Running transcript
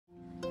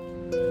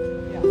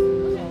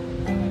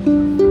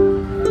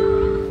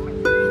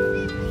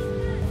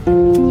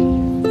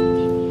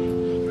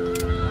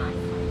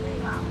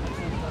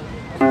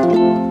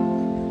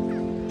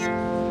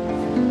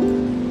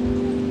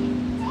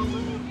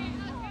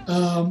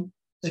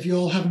If you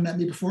all haven't met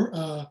me before,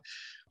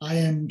 I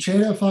am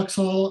Ceadda of Fox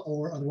Hall,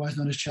 or otherwise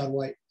known as Chad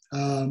White.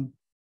 I'm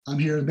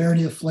here in the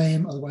Barony of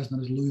Flame, otherwise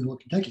known as Louisville,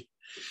 Kentucky.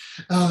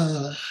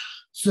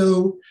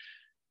 So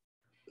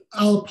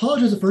I'll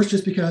apologize at first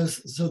just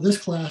because, so this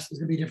class is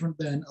going to be different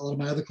than a lot of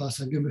my other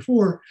classes I've given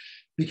before,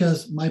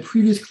 because my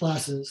previous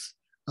classes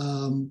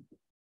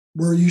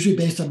were usually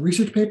based on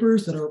research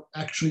papers that are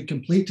actually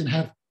complete and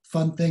have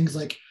fun things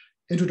like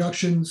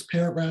introductions,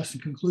 paragraphs,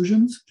 and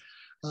conclusions.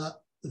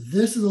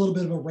 This is a little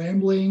bit of a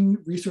rambling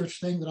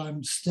research thing that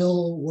I'm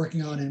still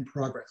working on in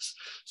progress.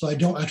 So I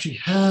don't actually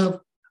have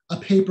a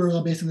paper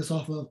I'm basing this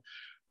off of.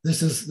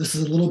 This is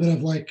a little bit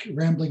of like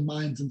rambling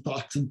minds and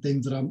thoughts and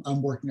things that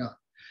I'm working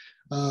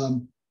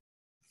on.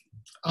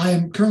 I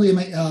am currently in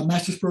my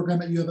master's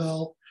program at U of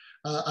L.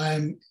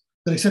 I'm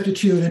been accepted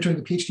to and entering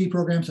the PhD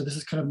program. So this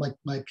is kind of like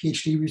my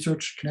PhD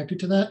research connected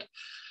to that,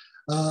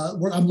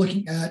 where I'm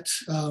looking at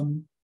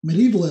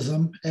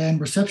medievalism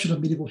and reception of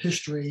medieval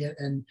history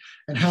and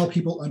how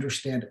people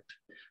understand it.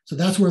 So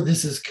that's where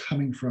this is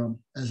coming from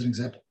as an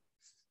example.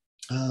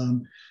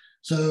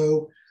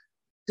 So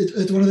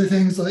it's one of the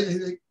things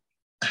like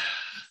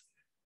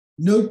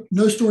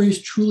no story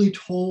is truly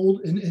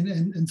told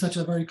in such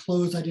a very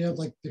closed idea of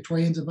like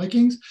Victorians and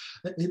Vikings,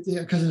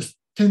 because there's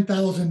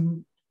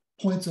 10,000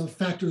 points of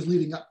factors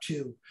leading up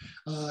to,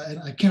 and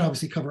I can't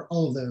obviously cover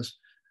all of those.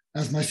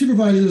 As my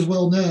supervisors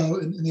well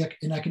know,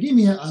 in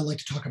academia, I like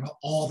to talk about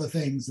all the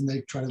things, and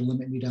they try to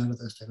limit me down to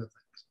those type of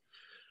things.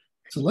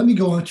 So let me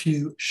go on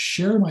to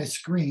share my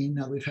screen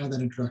now that we've had that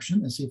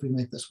introduction and see if we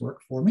make this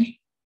work for me.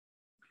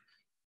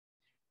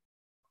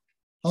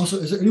 Also,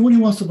 is there anyone who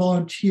wants to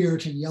volunteer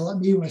to yell at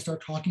me when I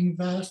start talking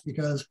fast?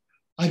 Because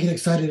I get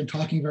excited and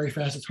talking very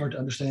fast, it's hard to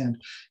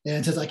understand.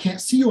 And since I can't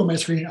see you on my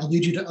screen, I'll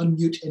need you to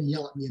unmute and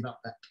yell at me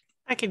about that.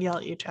 I can yell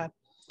at you, Chad.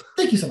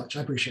 Thank you so much.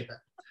 I appreciate that.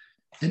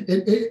 And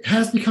it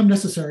has become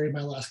necessary in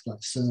my last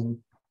class, so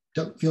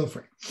don't feel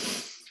free.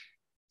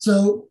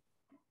 So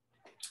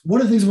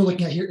one of the things we're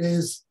looking at here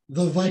is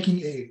the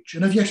Viking Age.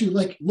 And if you actually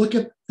like look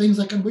at things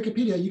like on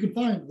Wikipedia, you can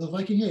find the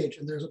Viking Age,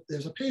 and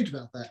there's a page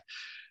about that.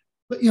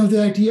 But you know,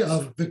 the idea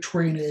of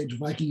Victorian Age,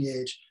 Viking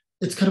Age,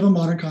 it's kind of a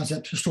modern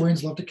concept.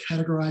 Historians love to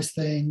categorize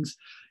things.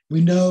 We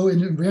know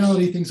in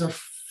reality, things are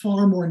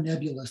far more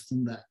nebulous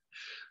than that.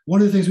 One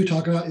of the things we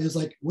talk about is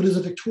like, what is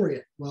a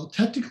Victorian? Well,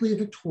 technically a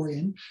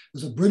Victorian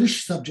was a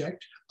British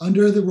subject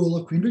under the rule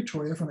of Queen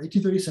Victoria from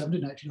 1837 to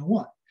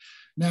 1901.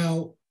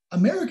 Now,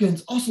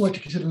 Americans also like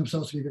to consider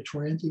themselves to be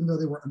Victorians, even though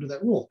they were under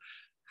that rule.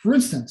 For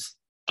instance,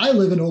 I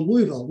live in Old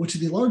Louisville, which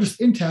is the largest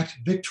intact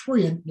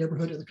Victorian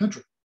neighborhood in the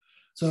country.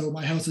 So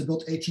my house is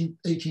built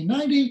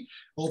 1890.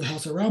 All the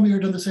houses around me are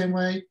done the same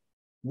way.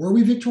 Were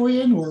we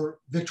Victorian or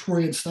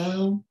Victorian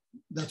style?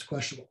 That's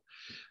questionable.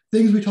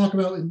 Things we talk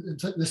about in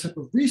this type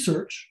of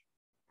research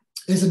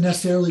isn't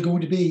necessarily going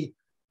to be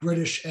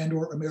British and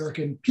or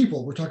American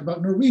people. We're talking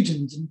about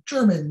Norwegians and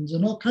Germans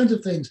and all kinds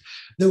of things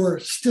that were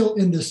still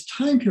in this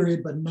time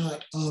period, but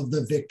not of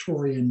the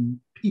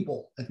Victorian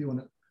people, if you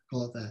want to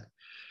call it that.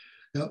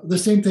 Now, the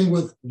same thing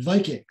with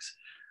Vikings.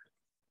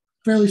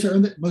 Fairly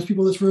certain that most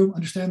people in this room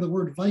understand the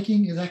word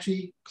Viking is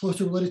actually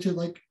closely related to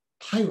like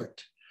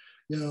pirate.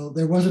 You know,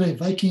 there wasn't a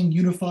Viking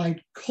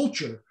unified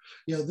culture.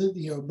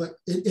 But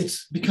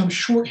it's become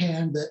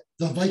shorthand that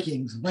the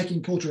Vikings,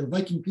 Viking culture,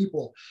 Viking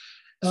people,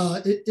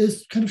 it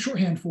is kind of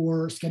shorthand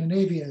for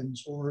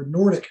Scandinavians or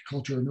Nordic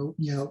culture,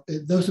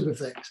 those type of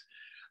things.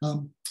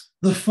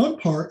 The fun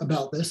part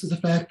about this is the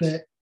fact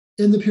that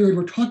in the period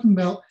we're talking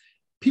about,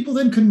 people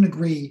then couldn't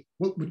agree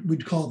what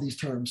we'd call these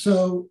terms.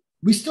 So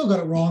we still got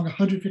it wrong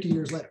 150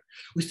 years later.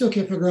 We still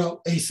can't figure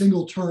out a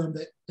single term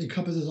that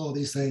encompasses all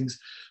these things.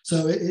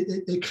 So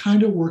it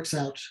kind of works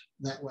out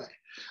that way.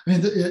 I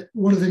mean,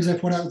 one of the things I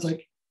point out is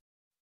like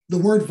the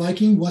word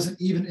Viking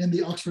wasn't even in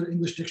the Oxford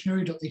English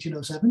Dictionary until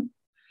 1807.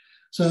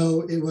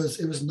 So it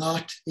was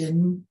not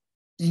in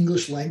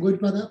English language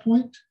by that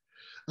point.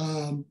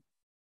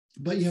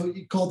 But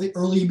you call it the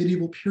early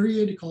medieval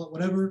period, you call it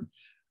whatever.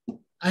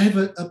 I have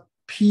a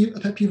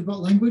pet peeve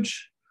about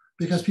language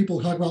because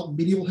people talk about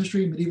medieval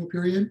history, medieval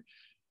period,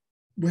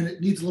 when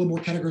it needs a little more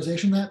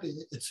categorization. That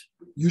it's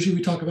usually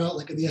we talk about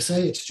like in the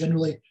essay, it's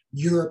generally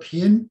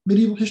European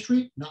medieval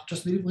history, not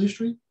just medieval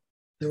history.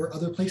 There were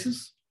other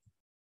places.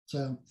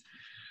 So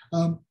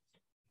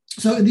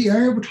in the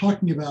area we're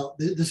talking about,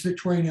 this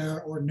Victorian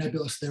era or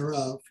nebulous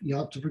thereof, you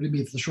have to forgive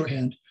me for the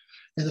shorthand,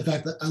 and the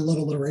fact that I love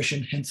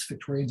alliteration, hence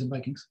Victorians and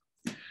Vikings.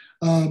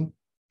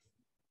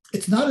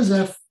 It's not as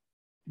if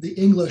the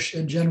English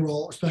in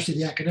general, especially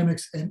the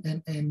academics and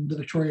the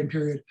Victorian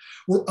period,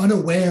 were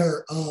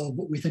unaware of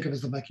what we think of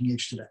as the Viking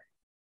Age today.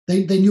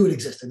 They knew it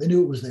existed. They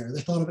knew it was there.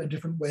 They thought of it in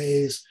different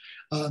ways.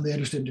 They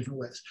understood in different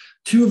ways.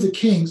 Two of the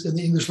kings in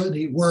the English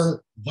litany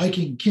were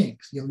Viking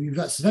kings. You've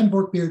got Sven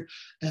Borkbeard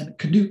and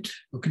Canute,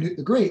 or Canute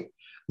the Great,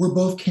 were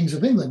both kings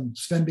of England,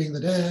 Sven being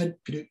the dad,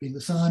 Canute being the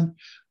son.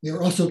 They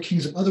were also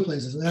kings of other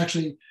places. And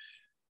actually,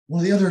 one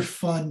of the other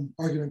fun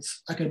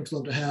arguments academics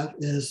love to have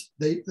is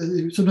they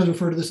sometimes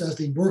refer to this as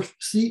the North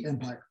Sea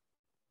Empire.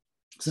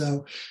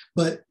 So,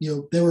 but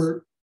there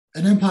were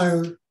an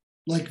empire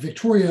like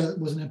Victoria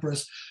was an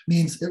empress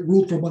means it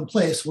ruled from one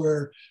place,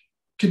 where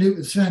Canute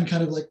and Sven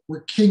kind of like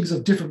were kings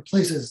of different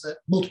places at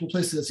multiple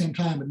places at the same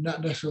time, and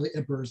not necessarily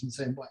emperors in the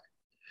same way.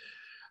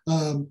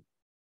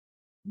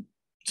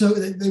 So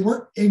they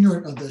weren't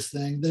ignorant of this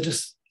thing.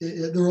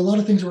 There were a lot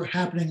of things that were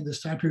happening in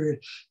this time period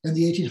in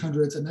the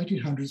 1800s and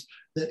 1900s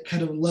that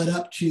kind of led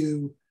up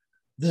to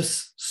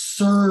this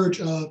surge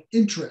of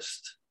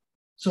interest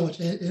so much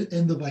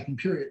in the Viking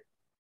period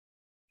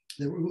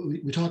that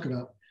we talk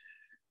about.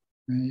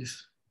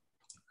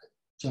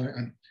 Sorry,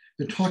 I've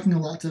been talking a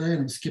lot today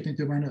and I'm skipping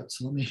through my notes.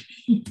 So let me.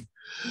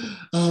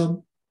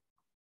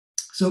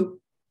 So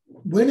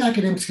when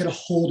academics get a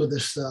hold of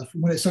this stuff,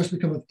 when it starts to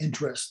become of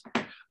interest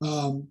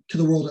to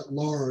the world at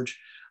large,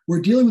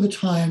 we're dealing with a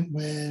time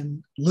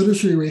when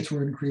literacy rates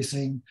were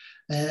increasing,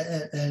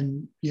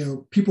 and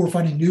people were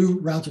finding new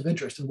routes of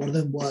interest, and one of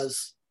them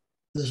was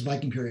this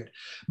Viking period.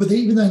 But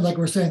even then, like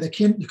we're saying, they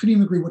couldn't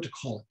even agree what to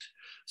call it.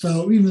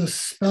 So even the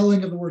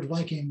spelling of the word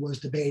Viking was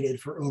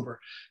debated for over.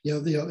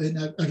 And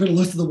I've got a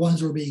list of the ones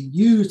that were being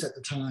used at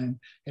the time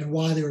and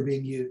why they were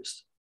being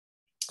used.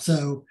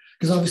 So,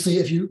 because obviously,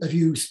 if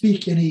you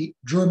speak any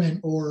German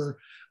or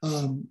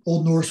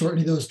Old Norse or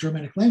any of those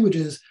Germanic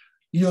languages,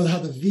 you know how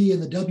the V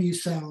and the W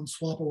sounds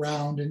swap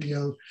around, and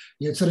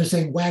instead of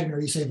saying Wagner,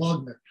 you say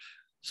Wagner.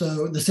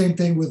 So the same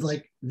thing with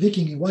like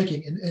Viking and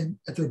Viking, and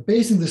if they're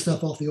basing this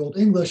stuff off the Old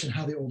English and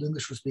how the Old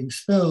English was being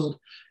spelled,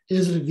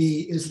 is it a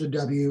V, is it a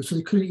W? So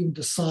they couldn't even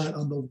decide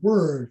on the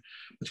word,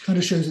 which kind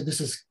of shows that this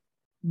is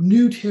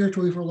new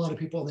territory for a lot of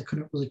people, and they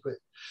couldn't really quit.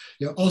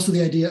 Also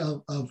the idea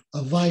of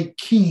a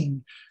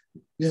Viking,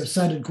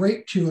 sounded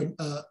great to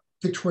a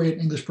Victorian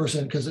English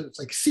person because it's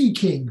like Sea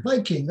King,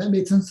 Viking, that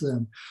made sense to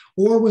them.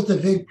 Or was the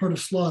Vig part of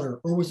slaughter?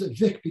 Or was it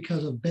Vic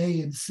because of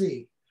bay and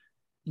sea?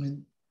 I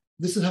mean,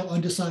 this is how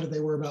undecided they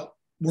were about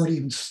where to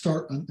even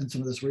start in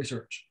some of this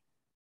research.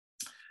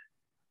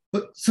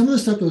 But some of the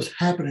stuff that was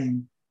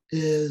happening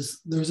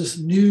is there was this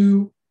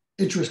new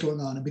interest going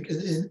on, and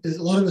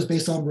a lot of it was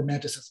based on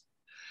Romanticism.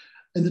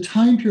 And the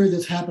time period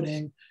that's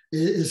happening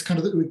is kind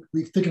of,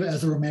 we think of it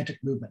as the Romantic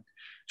movement.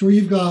 So where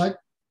you've got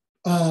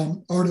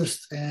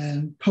artists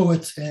and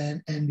poets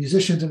and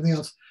musicians and everything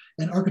else,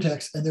 and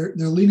architects, and they're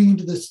leaning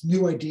into this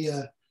new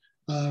idea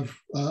of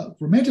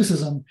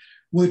Romanticism,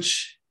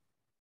 which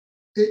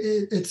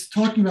it's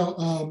talking about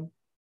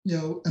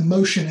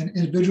emotion and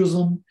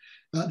individualism.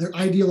 They're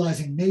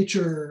idealizing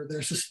nature.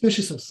 They're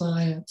suspicious of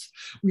science.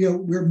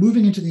 We're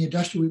moving into the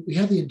industrial. We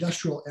have the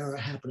industrial era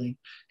happening,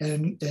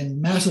 and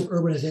massive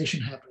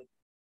urbanization happening.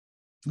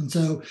 And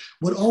so,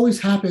 what always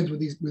happens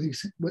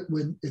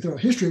throughout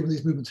history, when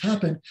these movements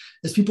happen,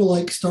 is people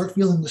like start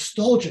feeling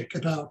nostalgic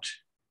about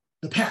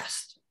the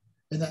past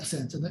in that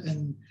sense,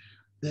 and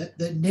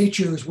that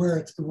nature is where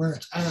it's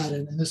at,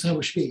 and this is how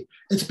it should be.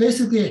 It's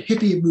basically a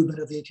hippie movement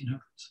of the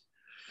 1800s.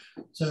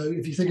 So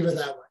if you think of it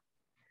that way,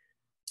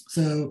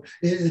 so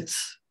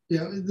it's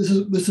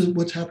this is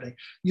what's happening.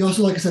 You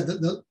also, like I said,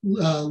 the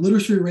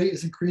literacy rate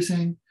is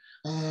increasing.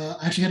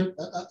 Actually had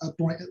a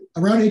point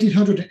around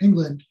 1800 in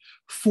England,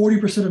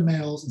 40% of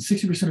males and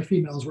 60% of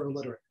females were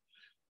illiterate.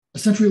 A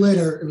century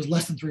later, it was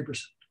less than 3%.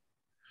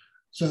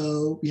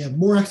 So we have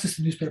more access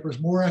to newspapers,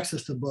 more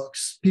access to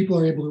books. People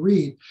are able to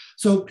read.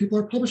 So people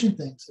are publishing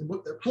things. And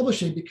what they're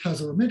publishing, because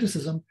of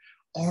Romanticism,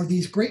 are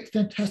these great,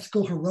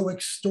 fantastical,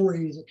 heroic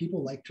stories that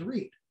people like to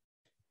read.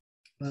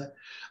 But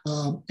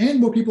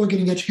and more people are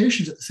getting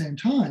educations at the same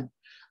time.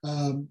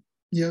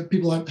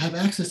 People have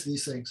access to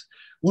these things.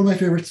 One of my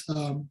favorites,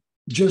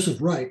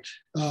 Joseph Wright,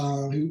 who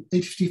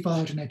 1855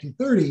 to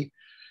 1930,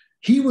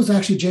 he was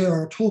actually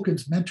J.R.R.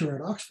 Tolkien's mentor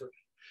at Oxford.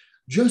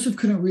 Joseph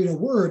couldn't read a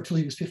word until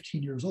he was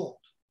 15 years old.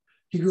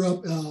 He grew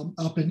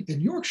up in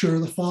Yorkshire.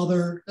 His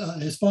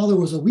father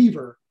was a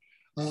weaver.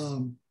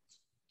 And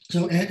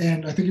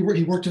I think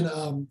he worked in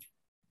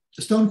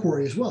a stone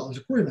quarry as well as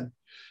a quarryman.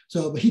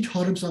 But he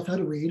taught himself how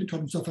to read, and taught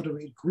himself how to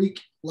read Greek,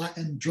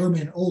 Latin,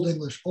 German, Old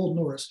English, Old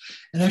Norse,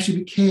 and actually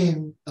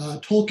became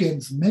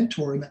Tolkien's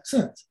mentor in that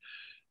sense.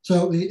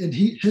 So,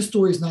 his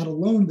story is not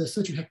alone in this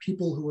sense. You have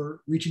people who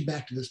are reaching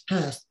back to this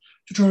past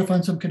to try to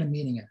find some kind of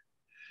meaning in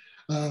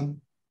it.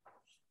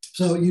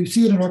 So you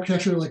see it in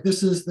architecture, like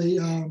this is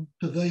the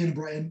pavilion in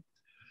Brighton.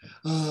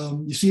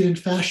 You see it in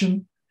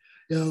fashion.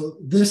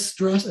 This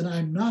dress, and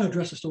I'm not a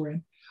dress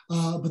historian,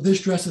 but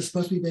this dress is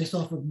supposed to be based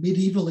off of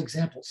medieval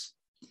examples.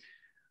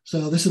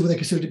 So this is what they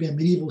consider to be a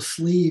medieval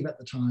sleeve at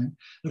the time.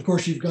 And of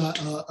course, you've got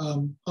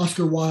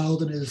Oscar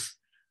Wilde and his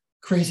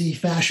crazy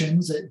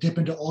fashions that dip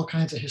into all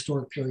kinds of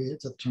historic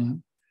periods at the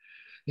time.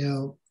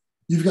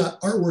 You've got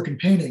artwork and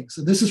paintings.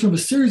 And this is from a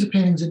series of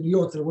paintings in New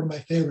York that are one of my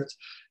favorites.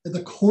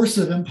 The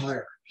Corsive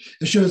Empire.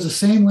 It shows the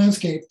same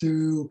landscape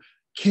through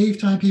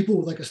cave time people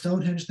with like a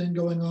Stonehenge thing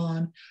going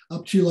on,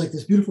 up to like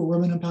this beautiful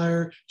Roman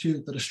Empire,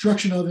 to the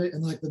destruction of it.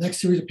 And like the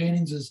next series of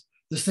paintings is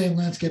the same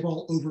landscape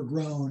all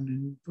overgrown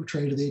and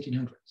portrayed to the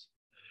 1800s.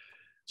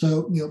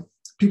 So,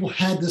 people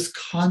had this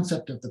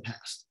concept of the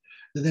past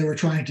that they were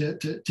trying to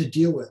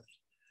deal with.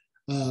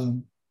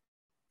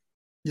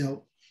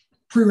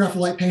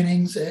 pre-Raphaelite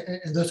paintings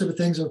and those type of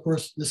things. Of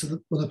course, this is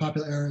one of the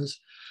popular eras.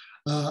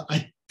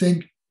 I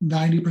think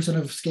 90%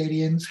 of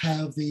Ceaddians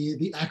have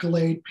the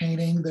accolade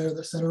painting there,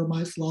 the center of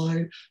my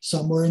slide,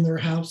 somewhere in their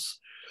house.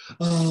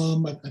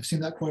 I've seen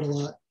that quite a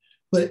lot.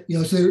 But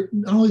so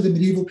not only the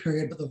medieval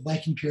period, but the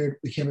Viking period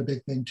became a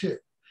big thing too.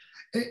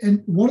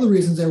 And one of the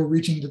reasons they were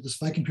reaching into this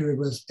Viking period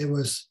was it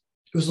was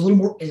a little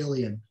more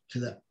alien to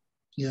them.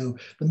 The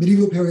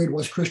medieval period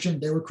was Christian.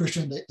 They were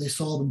Christian. They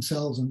saw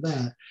themselves in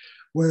that.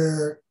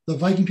 Where the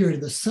Viking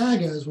period, the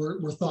sagas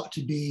were thought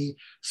to be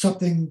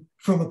something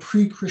from a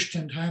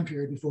pre-Christian time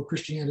period before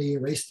Christianity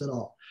erased it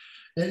all.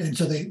 And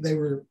so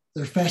they're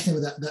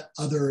fascinated with that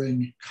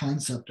othering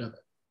concept of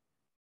it.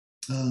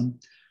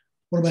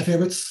 One of my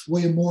favorites,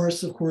 William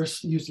Morris, of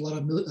course, used a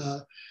lot of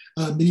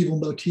medieval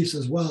motifs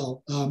as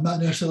well.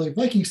 Not necessarily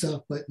Viking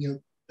stuff, but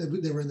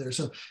they were in there.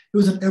 So it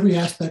was in every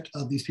aspect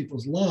of these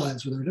people's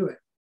lives what they were doing.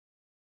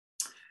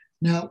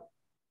 Now,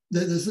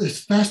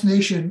 this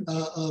fascination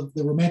of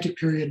the Romantic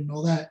period and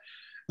all that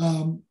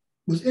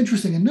was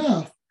interesting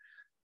enough,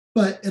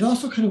 but it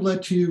also kind of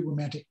led to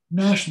Romantic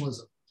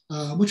nationalism,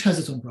 which has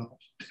its own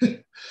problems.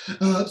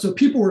 So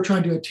people were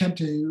trying to attempt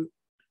to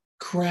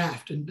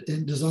craft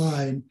and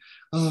design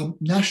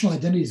national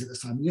identities at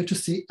this time. You have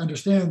to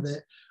understand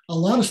that a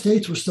lot of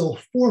states were still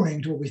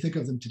forming to what we think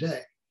of them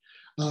today.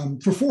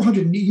 For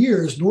 400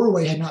 years,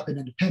 Norway had not been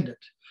independent.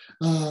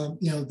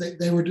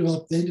 They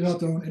developed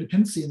their own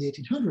independence in the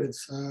 1800s,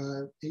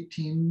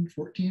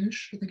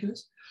 1814-ish, I think it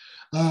is.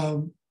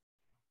 And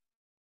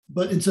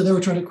so they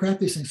were trying to craft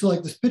these things. So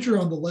like this picture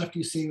on the left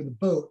you see with the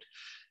boat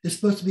is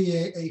supposed to be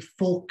a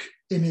folk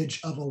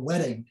image of a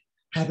wedding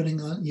happening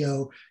on,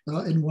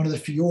 in one of the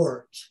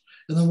fjords.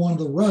 And then one on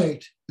the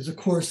right is, of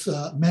course,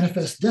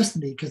 Manifest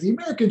Destiny, because the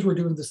Americans were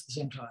doing this at the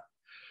same time.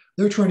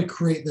 They're trying to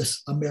create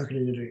this American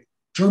identity.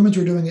 Germans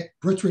were doing it,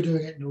 Brits were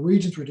doing it,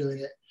 Norwegians were doing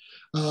it.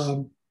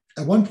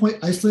 At one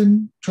point,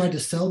 Iceland tried to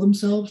sell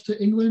themselves to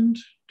England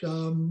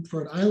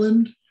for an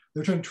island.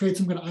 They're trying to trade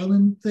some kind of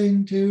island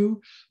thing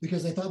too,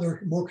 because they thought there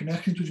were more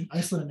connections between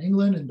Iceland and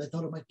England, and they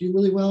thought it might do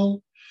really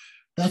well.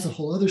 That's a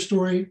whole other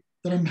story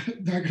that I'm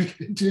not going to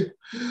get into.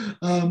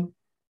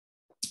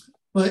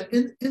 But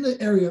in the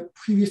area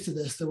previous to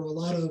this, there were a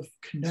lot of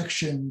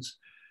connections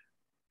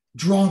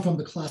drawn from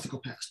the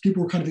classical past.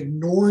 People were kind of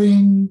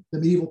ignoring the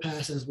medieval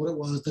past as what it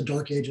was, the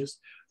Dark Ages,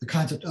 the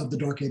concept of the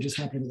Dark Ages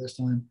happening at this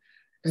time.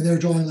 And they're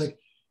drawing like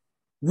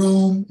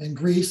Rome and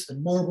Greece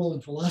and marble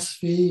and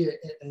philosophy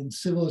and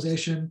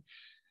civilization.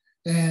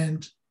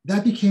 And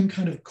that became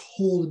kind of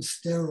cold and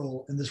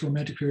sterile in this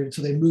Romantic period.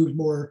 So they moved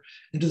more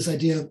into this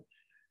idea of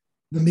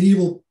the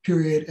medieval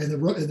period and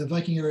the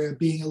Viking area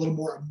being a little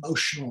more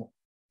emotional.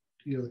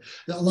 A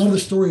lot of the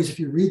stories, if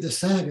you read the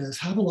sagas,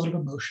 have a lot of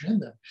emotion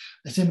in them.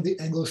 The same with the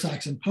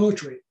Anglo-Saxon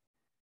poetry.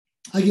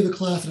 I give a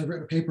class and I've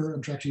written a paper,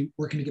 I'm actually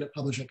working to get it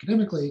published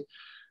academically,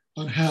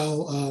 on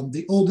how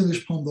the Old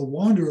English poem, The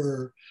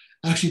Wanderer,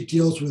 actually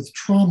deals with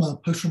trauma,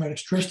 post-traumatic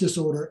stress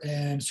disorder,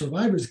 and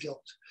survivor's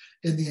guilt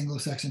in the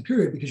Anglo-Saxon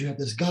period, because you have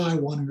this guy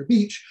wandering the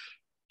beach.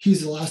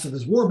 He's the last of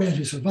his war band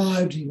who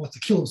survived, and he wants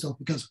to kill himself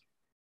because of it.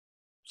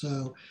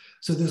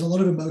 So there's a lot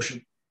of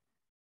emotion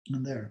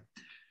in there.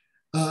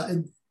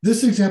 And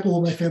this example,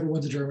 one of my favorite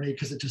ones in Germany,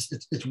 because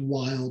it's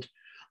wild.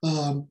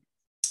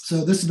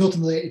 So this is built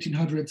in the late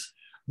 1800s.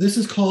 This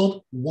is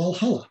called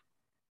Walhalla.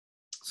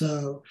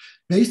 So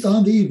based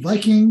on the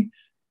Viking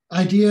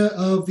idea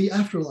of the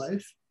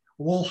afterlife,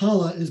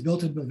 Walhalla is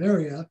built in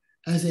Bavaria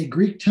as a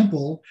Greek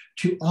temple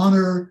to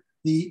honor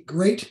the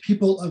great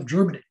people of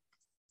Germany.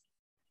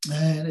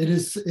 And it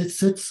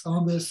sits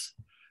on this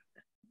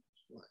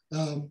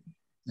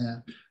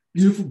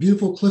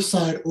beautiful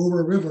cliffside over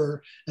a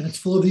river, and it's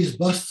full of these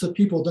busts of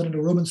people done in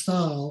a Roman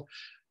style,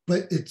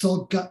 but it's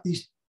all got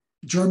these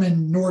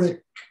German,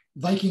 Nordic,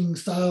 Viking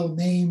style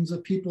names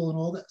of people and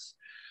all this.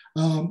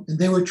 And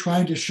they were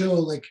trying to show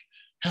like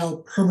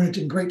how permanent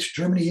and great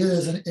Germany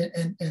is,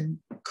 and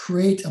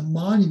create a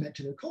monument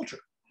to their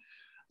culture.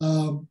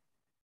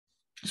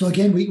 So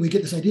again, we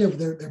get this idea of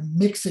they're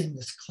mixing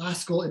this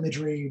classical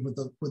imagery with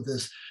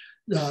this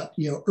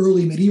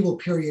early medieval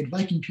period,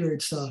 Viking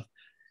period stuff.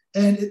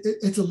 And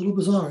it's a little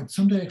bizarre. And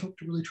someday I hope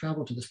to really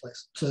travel to this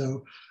place.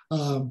 So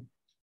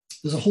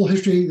there's a whole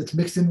history that's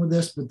mixed in with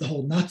this, with the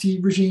whole Nazi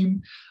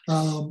regime,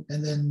 and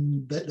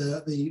then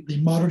the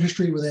modern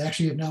history, where they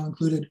actually have now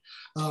included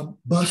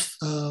busts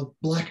of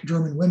Black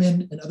German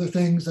women and other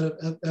things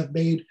that have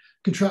made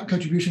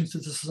contributions to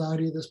the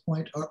society at this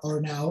point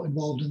are now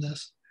involved in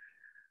this.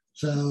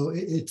 So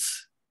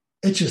it's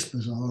just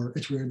bizarre.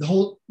 It's weird. The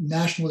whole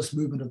nationalist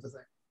movement of the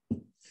thing.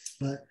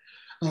 But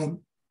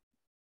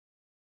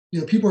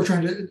people are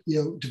trying to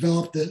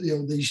develop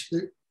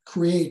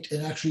create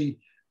and actually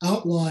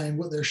outline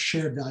what their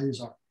shared values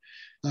are,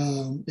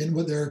 and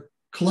what their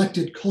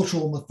collected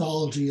cultural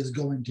mythology is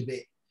going to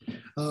be.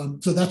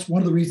 So that's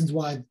one of the reasons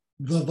why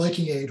the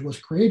Viking Age was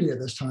created at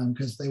this time,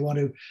 because they want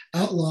to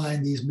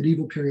outline these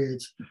medieval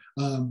periods,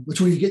 which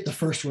where you get the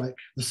First Reich,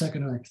 the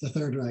Second Reich, the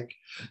Third Reich.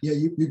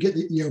 You get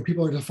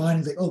people are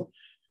defining like, oh,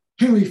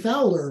 Henry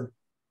Fowler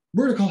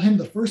we're to call him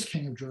the first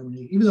king of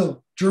Germany, even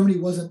though Germany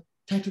wasn't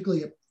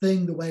technically a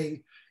thing the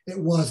way it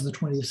was in the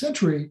 20th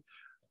century.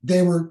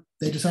 They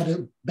decided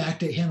to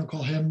backdate him and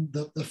call him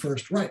the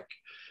First Reich.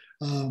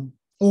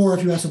 Or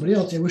if you ask somebody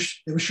else, it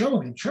was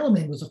Charlemagne.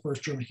 Charlemagne was the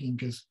first German king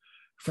because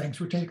Franks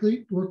were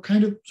technically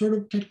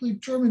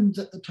Germans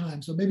at the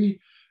time. So maybe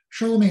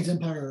Charlemagne's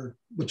empire,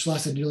 which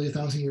lasted nearly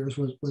 1,000 years,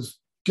 was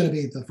going to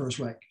be the First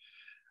Reich.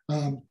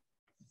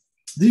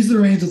 These are the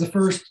remains of the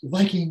first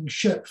Viking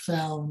ship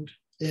found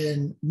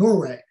in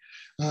Norway.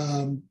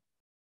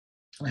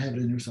 I have it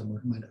in here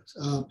somewhere in my notes.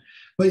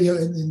 But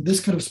and this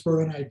kind of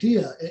spurred an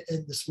idea,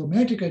 and this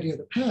romantic idea of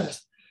the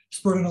past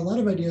spurred on a lot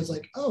of ideas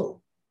like,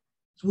 oh,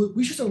 so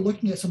we should start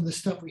looking at some of the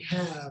stuff we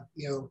have.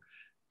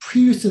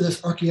 Previous to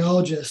this,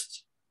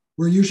 archaeologists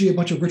were usually a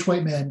bunch of rich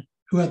white men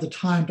who had the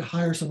time to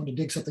hire someone to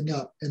dig something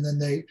up, and then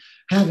they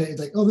have it. It's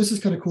like, oh, this is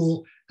kind of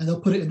cool, and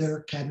they'll put it in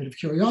their cabinet of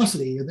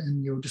curiosity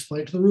and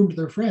display it to the room to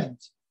their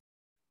friends.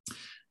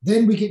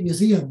 Then we get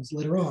museums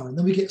later on, and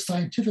then we get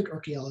scientific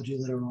archaeology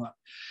later on.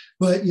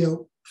 But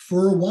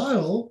for a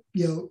while,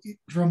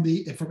 from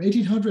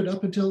 1800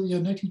 up until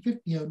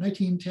 1950,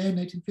 1910,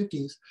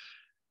 1950s,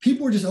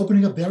 people were just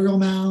opening up burial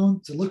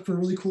mounds to look for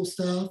really cool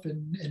stuff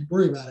and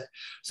worry about it.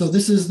 So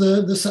this is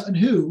the Sutton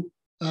Hoo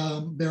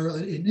burial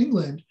in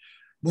England,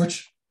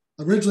 which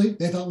originally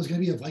they thought was going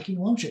to be a Viking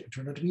longship. It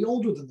turned out to be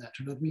older than that. It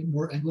turned out to be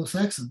more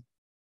Anglo-Saxon.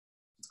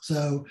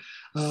 So,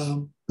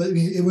 but I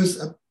mean, it was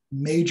a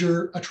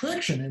major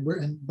attraction,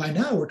 and by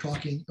now we're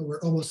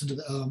almost into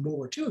the World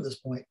War II at this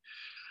point.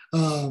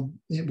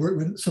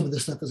 When some of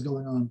this stuff is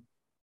going on,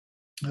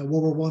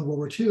 World War I, World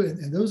War II,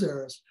 and those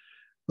eras.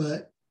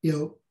 But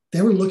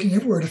they were looking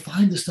everywhere to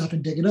find this stuff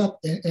and dig it up.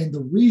 And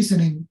the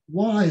reasoning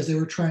why is they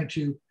were trying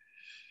to,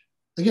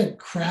 again,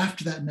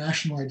 craft that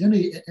national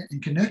identity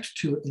and connect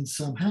to it in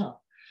somehow.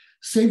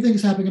 Same thing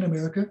is happening in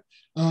America.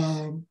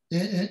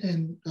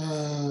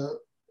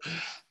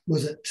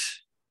 Was it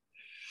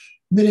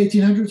mid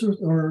 1800s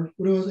or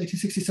what it was,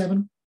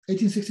 1867?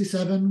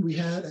 1867, we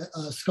had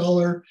a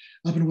scholar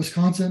up in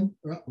Wisconsin,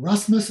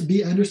 Rasmus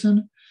B.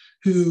 Anderson,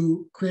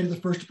 who created the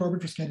first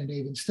department for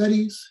Scandinavian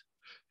studies,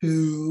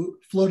 who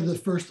floated the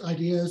first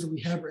ideas that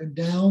we have written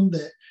down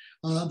that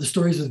the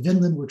stories of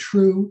Vinland were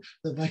true,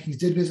 that Vikings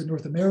did visit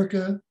North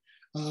America.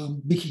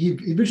 He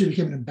eventually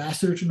became an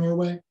ambassador to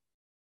Norway.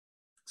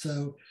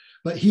 So,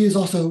 but he is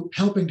also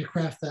helping to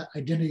craft that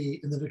identity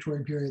in the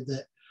Victorian period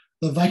that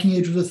the Viking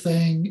Age was a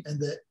thing, and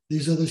that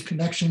these are those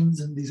connections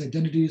and these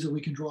identities that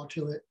we can draw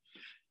to it,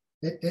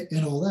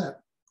 and all that.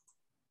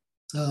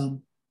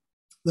 The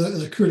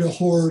Ceadda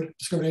Horde,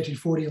 discovered in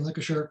 1840 in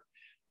Lancashire.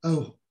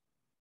 Oh,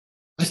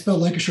 I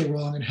spelled Lancashire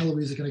wrong, and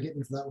Heloise is going to get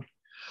me for that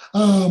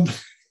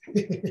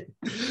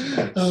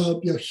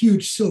one.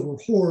 Huge silver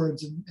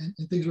hordes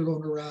and things were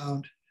going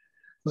around,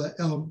 but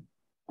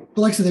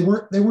like I said, they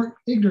weren't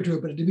ignorant to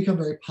it, but it did become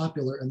very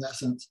popular in that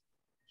sense.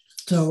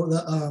 So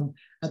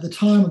at the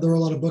time, there were a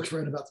lot of books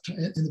written about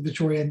in the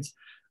Victorians.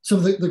 Some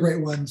of the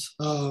great ones,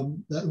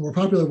 the more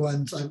popular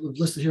ones, I've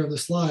listed here on the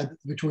slide, the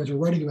Victorians were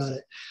writing about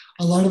it.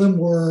 A lot of them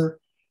were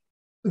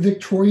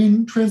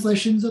Victorian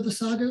translations of the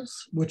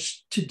sagas,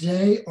 which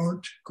today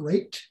aren't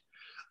great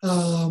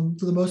for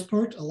the most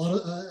part. A lot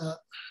of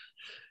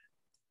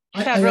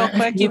real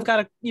quick, you've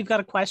got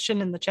a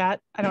question in the chat.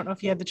 I don't know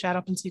if you had the chat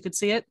open so you could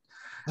see it.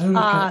 I don't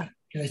know.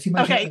 Can I see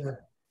my chat?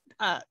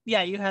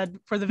 Yeah, you had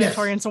for the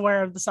Victorians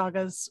aware of the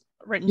sagas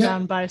written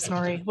down by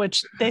Snorri,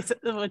 which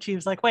he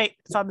was like, wait,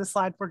 it's on this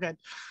slide, we're good.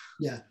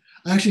 Yeah,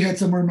 I actually had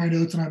somewhere in my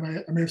notes, and I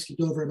may have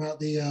skipped over about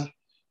the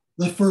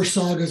first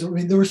sagas. I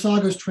mean, there were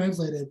sagas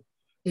translated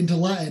into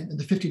Latin in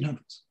the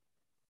 1500s.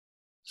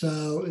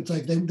 So it's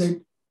like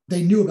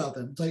they knew about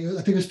them. It's like,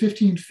 I think it was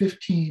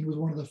 1515 was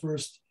one of the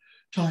first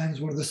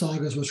times one of the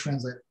sagas was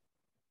translated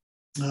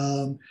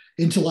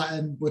into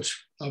Latin,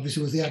 which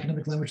obviously was the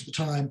academic language at the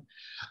time,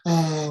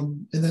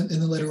 and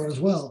then later on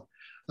as well.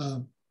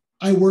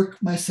 I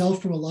work myself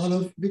from a lot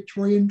of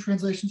Victorian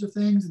translations of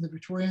things, and the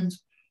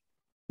Victorians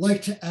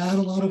like to add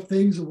a lot of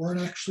things that weren't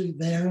actually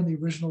there in the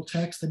original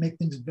text. They make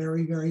things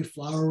very, very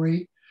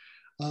flowery.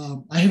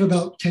 I have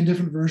about 10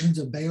 different versions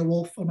of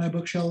Beowulf on my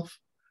bookshelf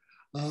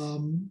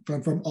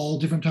from all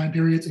different time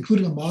periods,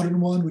 including a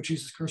modern one, which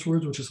uses curse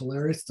words, which is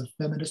hilarious. It's a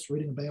feminist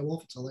reading of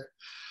Beowulf. It's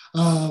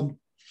hilarious.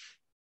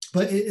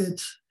 But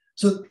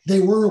so they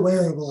were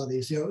aware of a lot of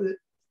these.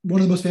 One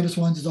of the most famous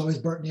ones is always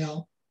Bert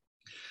Njal.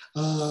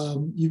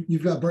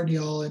 You've got Bert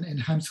Njal and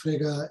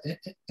Heimskringla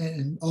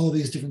and all of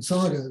these different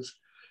sagas,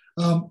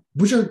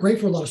 which are great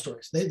for a lot of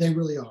stories. They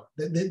really are.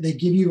 They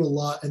give you a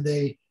lot, and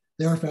they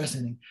are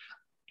fascinating.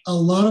 A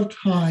lot of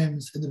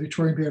times in the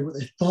Victorian period, what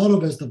they thought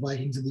of as the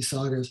Vikings in these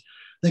sagas,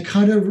 they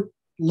kind of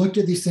looked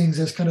at these things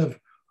as kind of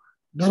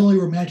not only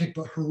romantic,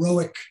 but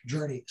heroic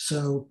journey.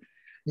 So,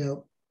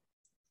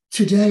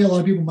 today, a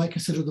lot of people might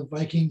consider the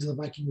Vikings and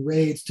the Viking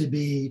raids to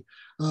be,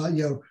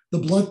 the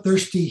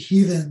bloodthirsty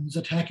heathens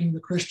attacking the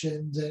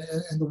Christians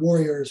and the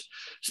warriors,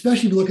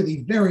 especially if you look at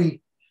the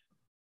very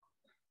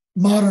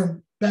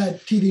modern, bad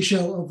TV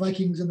show of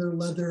Vikings and their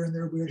leather and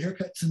their weird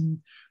haircuts and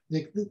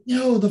like,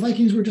 the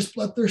Vikings were just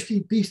bloodthirsty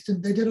beasts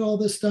and they did all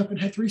this stuff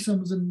and had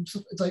threesomes and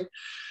stuff. It's like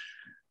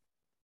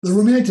the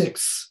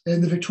Romantics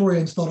and the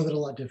Victorians thought of it a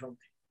lot differently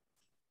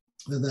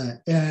than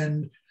that.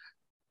 And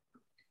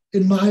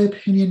in my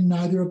opinion,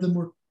 neither of them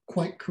were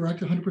quite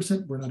correct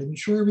 100%. We're not even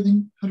sure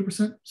everything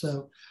 100%.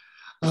 So,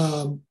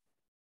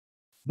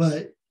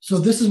 so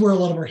this is where a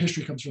lot of our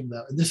history comes from,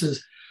 though. And this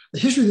is the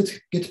history that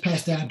gets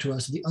passed down to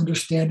us, the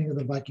understanding of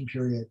the Viking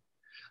period.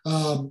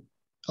 A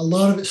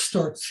lot of it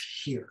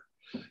starts here.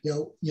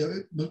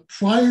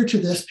 Prior to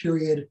this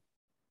period,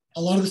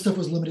 a lot of the stuff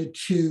was limited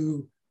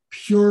to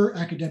pure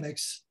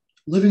academics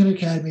living in an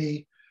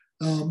academy,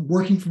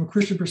 working from a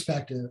Christian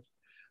perspective.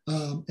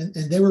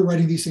 And they were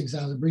writing these things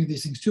down and bringing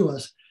these things to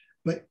us.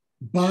 But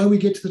by we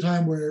get to the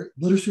time where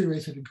literacy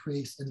rates have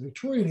increased in the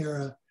Victorian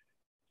era,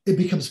 it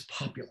becomes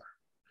popular.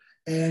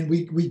 And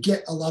we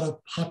get a lot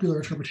of popular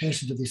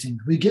interpretations of these things.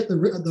 We get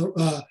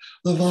the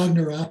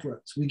Wagner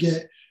operas. We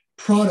get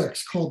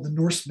products called the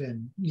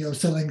Norsemen,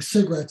 selling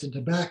cigarettes and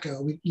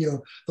tobacco.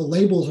 The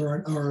labels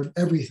are on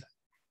everything.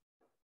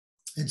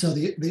 And so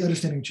the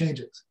understanding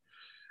changes.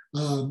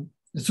 And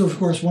so, of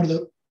course, one of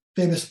the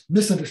famous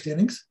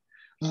misunderstandings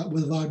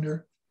with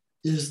Wagner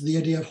is the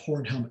idea of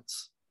horned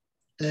helmets.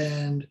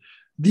 And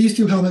these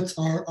two helmets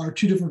are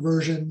two different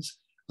versions.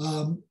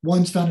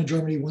 One's found in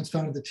Germany, one's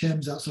found in the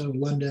Thames outside of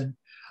London.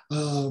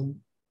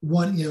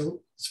 One,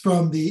 it's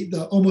from the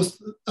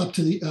almost up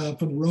to the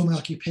from the Roman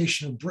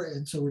occupation of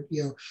Britain. So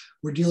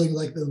we're dealing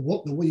like the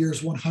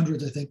years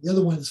 100s, I think. The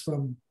other one is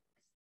from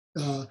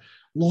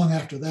long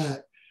after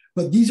that.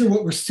 But these are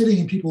what were sitting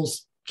in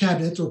people's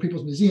cabinets or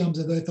people's museums,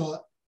 and they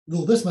thought,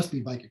 well, this must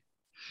be Viking.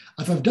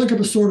 If I've dug up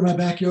a sword in my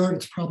backyard,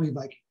 it's probably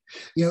Viking.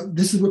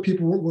 This is what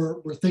people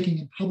were thinking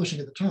and publishing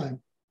at the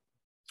time,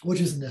 which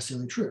isn't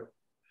necessarily true.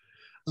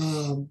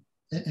 And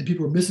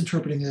people were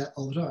misinterpreting that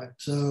all the time.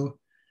 So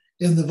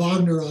in the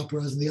Wagner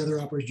operas and the other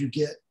operas, you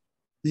get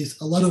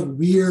a lot of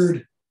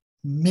weird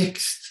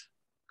mixed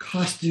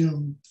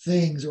costume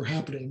things are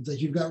happening.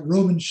 Like you've got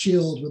Roman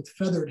shields with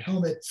feathered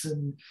helmets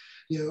and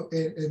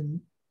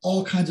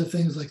all kinds of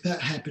things like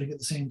that happening at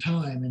the same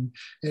time,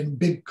 and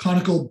big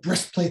conical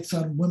breastplates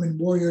on women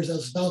warriors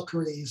as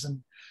Valkyries,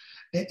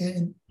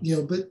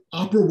 but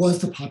opera was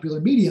the popular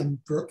medium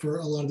for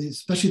a lot of these,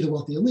 especially the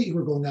wealthy elite who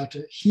were going out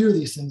to hear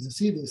these things and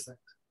see these things.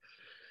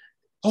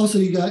 Also,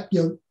 you got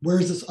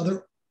where's this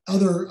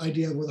other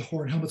idea of where the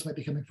horned helmets might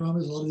be coming from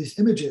is a lot of these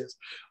images,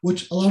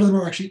 which a lot of them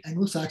are actually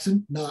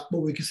Anglo-Saxon, not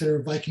what we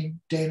consider Viking,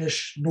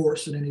 Danish,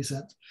 Norse in any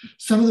sense.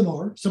 Some of them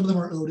are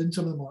Odin,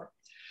 some of them are.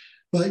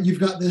 But you've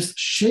got this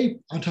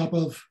shape on top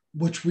of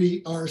which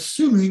we are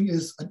assuming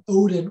is an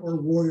Odin or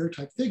warrior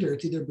type figure.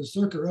 It's either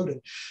Berserker or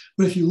Odin.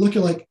 But if you look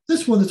at like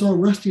this one that's all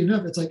rusty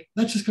enough, it's like,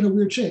 that's just kind of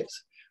weird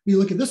shapes. When you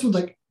look at this one,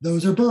 like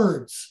those are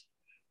birds.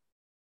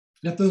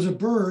 And if those are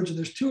birds and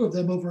there's two of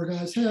them over a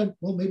guy's head,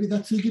 well, maybe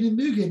that's Hugin and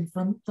Mugen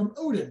from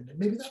Odin. And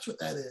maybe that's what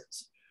that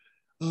is.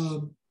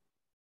 And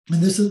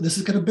this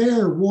is kind of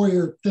bear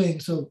warrior thing.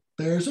 So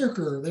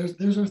Berserker,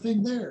 there's our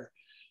thing there.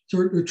 So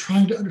we're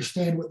trying to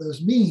understand what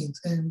those means.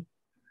 And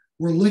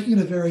we're looking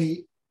at a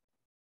very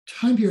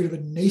time period of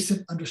a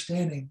nascent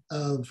understanding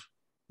of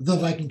the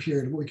Viking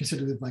period, what we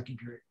consider the Viking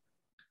period.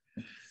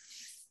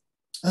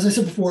 As I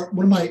said before,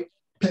 one of my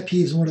pet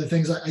peeves and one of the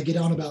things I get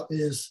on about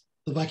is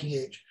the Viking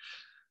Age.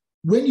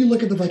 When you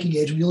look at the Viking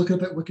Age, when you look it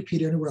up at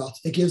Wikipedia or anywhere else,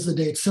 it gives the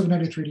date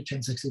 793 to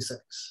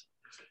 1066.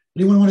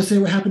 Anyone want to say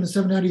what happened in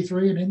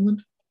 793 in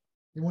England?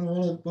 Anyone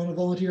want to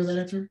volunteer that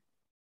answer?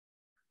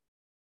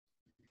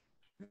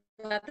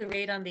 About the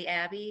raid on the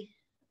Abbey.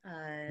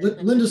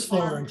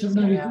 Lindisfarne,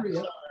 793.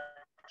 Yeah.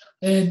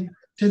 And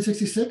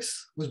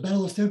 1066 was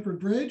Battle of Stamford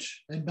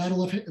Bridge and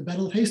Battle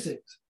of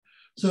Hastings.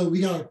 So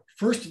we got our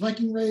first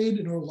Viking raid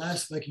and our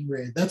last Viking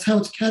raid. That's how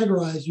it's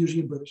categorized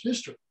usually in British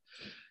history,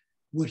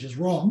 which is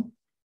wrong.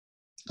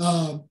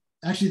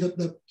 Actually,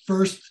 the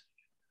first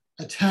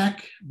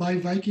attack by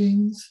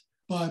Vikings,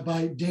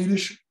 by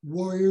Danish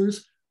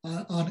warriors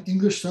on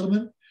English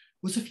settlement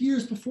was a few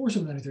years before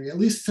 793, at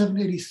least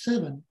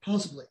 787,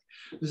 possibly.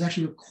 There's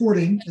actually a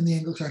recording in the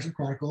Anglo-Saxon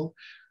Chronicle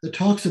that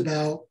talks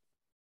about,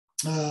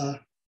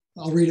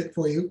 I'll read it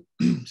for you,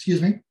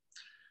 excuse me.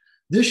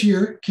 This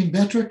year, King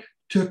Betric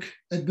took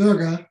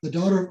Edburga, the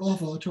daughter of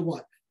Offa, to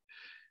wife.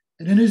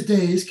 And in his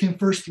days came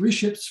first 3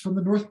 ships from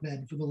the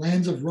Northmen, from the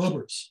lands of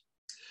robbers.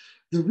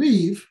 The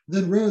reeve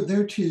then rode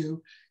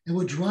thereto and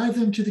would drive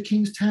them to the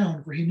king's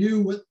town, for he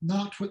knew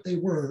not what they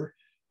were,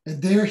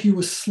 and there he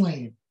was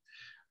slain.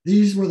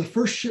 These were the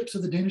first ships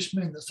of the Danish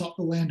men that sought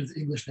the land of the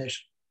English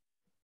nation.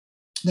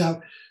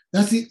 Now,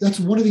 that's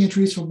one of the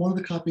entries from one of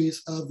the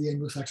copies of the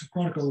Anglo-Saxon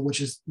Chronicle,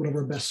 which is one of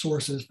our best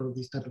sources for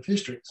these type of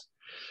histories.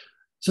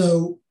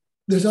 So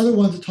there's other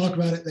ones that talk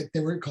about it, like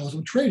they calls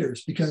them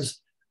traders, because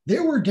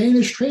there were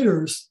Danish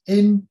traders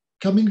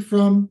coming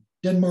from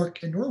Denmark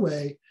and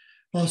Norway,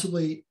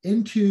 possibly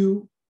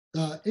into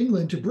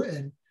England to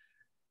Britain,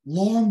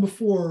 long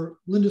before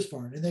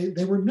Lindisfarne, and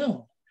they were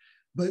known.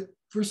 But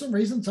for some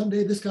reason,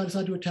 someday this guy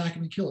decided to attack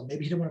him and kill him.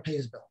 Maybe he didn't want to pay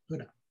his bill. Who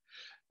knows?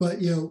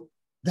 But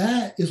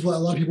that is what a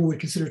lot of people would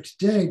consider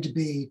today to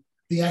be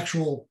the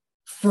actual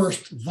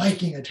first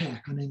Viking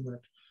attack on England,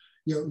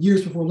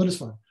 years before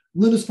Lindisfarne.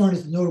 Lindisfarne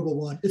is the notable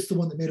one. It's the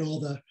one that made all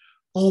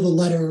the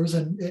letters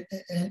and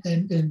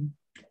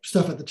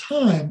stuff at the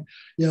time.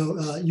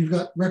 You've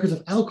got records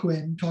of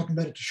Alcuin talking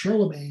about it to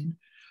Charlemagne.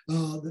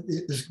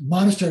 This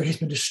monastery has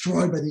been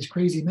destroyed by these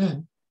crazy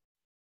men.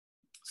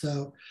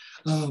 So,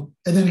 and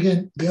then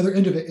again, the other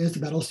end of it is the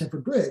Battle of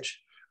Stamford Bridge,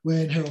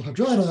 when Harold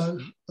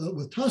Hardrada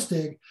with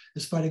Tostig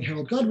is fighting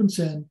Harold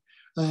Godwinson.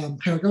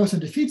 Harold Godwinson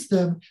defeats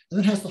them and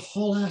then has to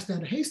haul ass down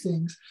to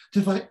Hastings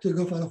to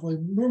go fight off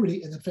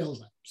Normandy, and then fails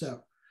them.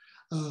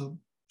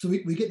 So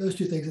we get those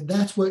two things, and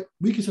that's what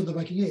we consider the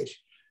Viking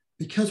Age.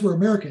 Because we're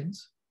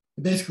Americans,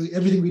 and basically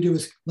everything we do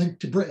is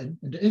linked to Britain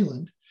and to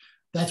England,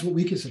 that's what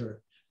we consider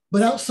it.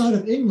 But outside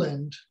of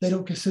England, they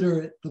don't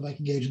consider it the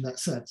Viking Age in that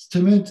sense. To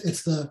me,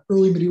 it's the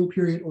early medieval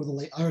period or the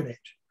late Iron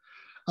Age.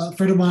 A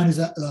friend of mine is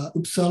at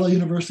Uppsala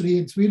University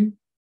in Sweden,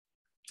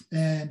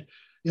 and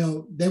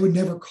they would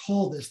never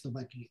call this the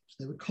Viking Age.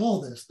 They would call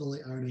this the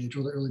late Iron Age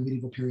or the early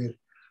medieval period.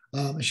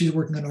 And she's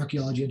working on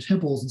archaeology and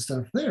temples and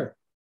stuff there.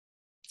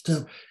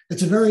 So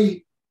it's a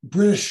very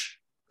British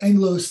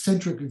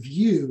Anglo-centric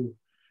view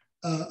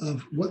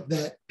of what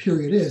that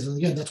period is. And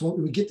again, that's what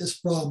we would get this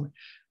from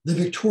the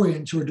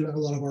Victorians, who are doing a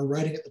lot of our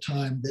writing at the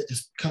time, that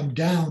has come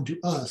down to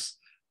us,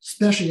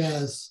 especially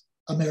as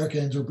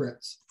Americans or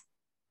Brits.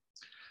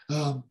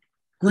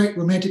 Great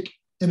romantic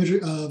imagery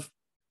of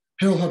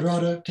Harold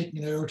Hardrada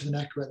taking an arrow to the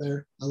neck right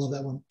there. I love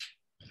that one.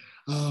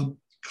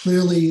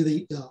 Clearly,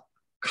 the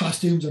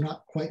costumes are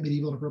not quite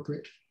medieval and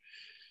appropriate.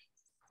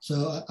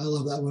 So I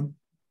love that one.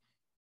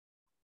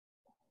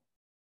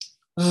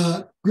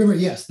 Grimmer,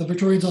 yes, the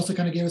Victorians also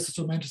kind of gave us this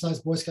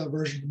romanticized Boy Scout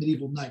version of the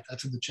medieval knight.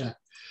 That's in the chat.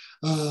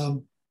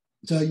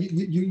 So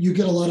you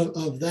get a lot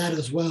of that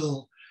as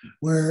well,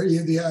 where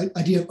the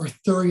idea of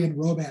Arthurian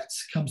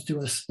romance comes to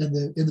us in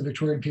the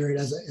Victorian period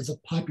as a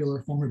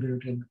popular form of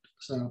entertainment.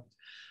 So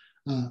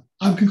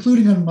I'm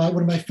concluding on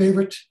one of my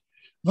favorite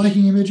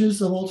Viking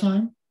images of all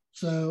time.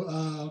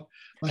 So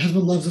my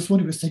husband loves this one.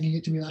 He was singing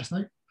it to me last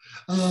night.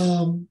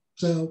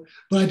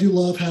 But I do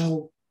love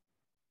how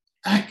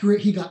accurate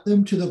he got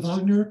them to the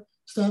Wagner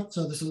stuff.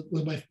 So this is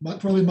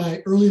probably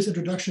my earliest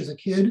introduction as a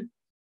kid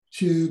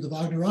to the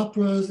Wagner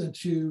operas and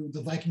to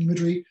the Viking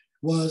imagery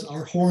was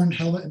our horned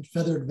helmet and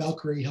feathered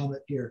Valkyrie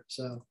helmet here.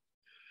 So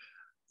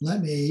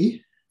let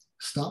me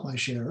stop my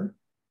share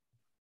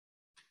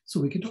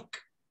so we can talk.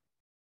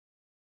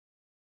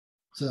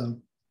 So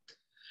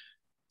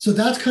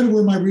that's kind of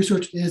where my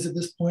research is at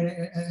this point,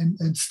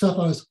 and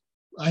stuff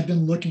I've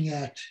been looking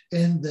at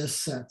in this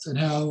sense, and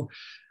how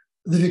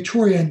the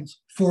Victorians,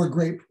 for a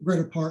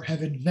greater part,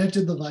 have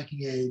invented the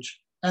Viking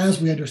Age as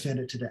we understand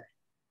it today.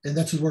 And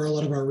that's where a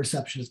lot of our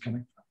reception is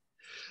coming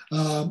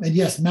from. And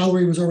yes,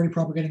 Mallory was already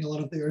propagating a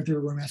lot of the Arthur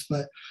romance,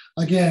 but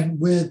again,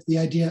 with the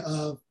idea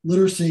of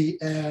literacy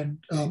and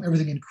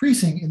everything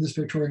increasing in this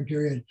Victorian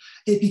period,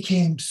 it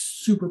became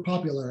super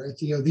popular.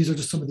 These are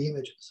just some of the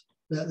images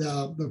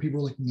that people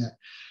are looking at.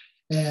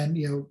 And,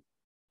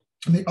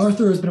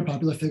 Arthur has been a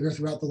popular figure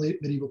throughout the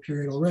late medieval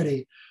period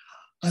already.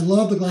 I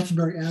love the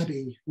Glastonbury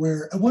Abbey,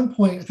 where at one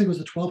point, I think it was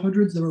the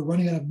 1200s, they were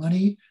running out of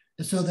money.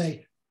 And so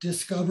they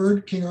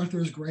discovered King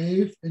Arthur's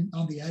grave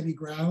on the Abbey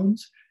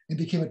grounds and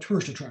became a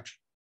tourist attraction.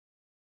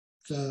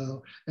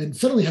 So, and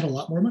suddenly had a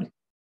lot more money.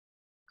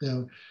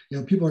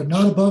 People are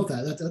not above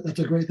that. That's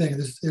a great thing.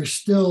 There's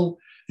still,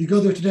 if you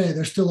go there today,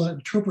 there's still an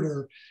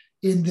interpreter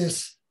in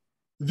this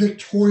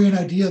Victorian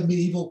idea of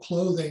medieval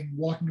clothing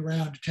walking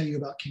around to tell you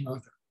about King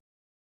Arthur.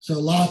 So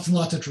lots and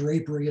lots of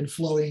drapery and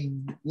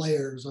flowing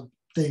layers of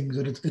things,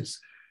 and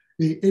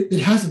it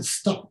hasn't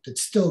stopped.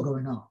 It's still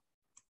going on.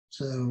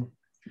 So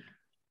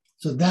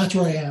that's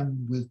where I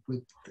am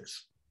with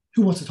this.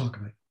 Who wants to talk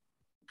about it?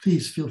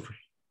 Please feel free.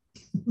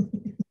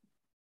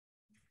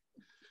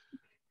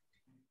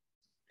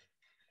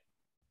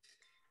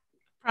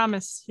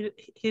 Promise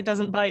he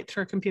doesn't bite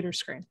her computer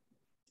screen.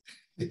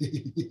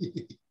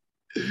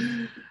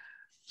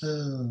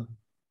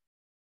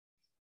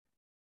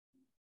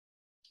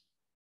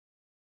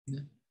 Yeah.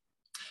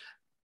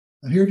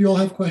 I'm here if you all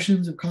have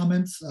questions or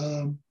comments.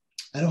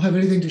 I don't have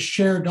anything to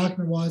share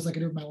document-wise like I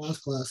did with my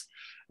last class.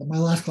 But my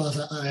last class,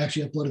 I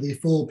actually uploaded the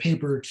full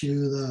paper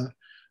to the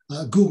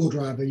Google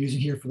Drive they're using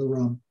here for the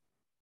Rome,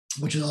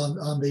 which is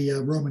on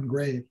the Roman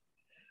grave.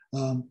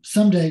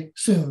 Someday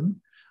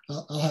soon,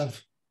 I'll have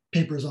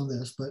papers on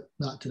this, but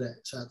not today,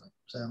 sadly.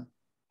 So,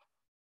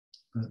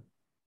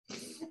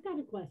 I've got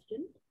a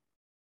question.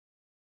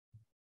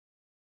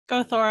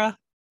 Go, Thora.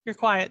 You're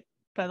quiet,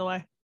 by the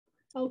way.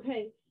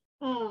 Okay.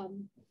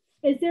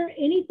 Is there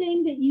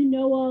anything that you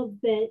know of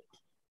that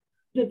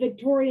the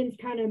Victorians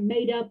kind of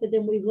made up, but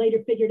then we later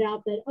figured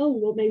out that, oh,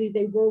 well, maybe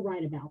they were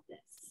right about this?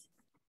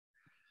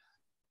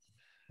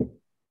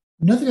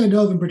 Nothing I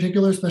know of in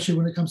particular, especially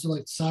when it comes to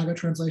like saga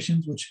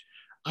translations, which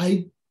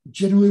I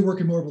generally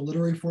work in more of a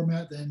literary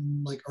format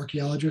than like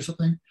archaeology or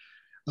something.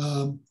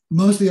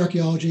 Most of the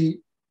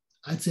archaeology,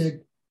 I'd say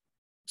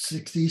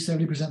 60,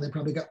 70% they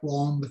probably got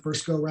wrong the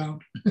first go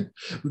around.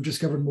 We've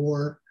discovered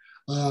more.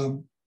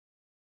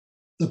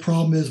 The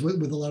problem is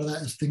with a lot of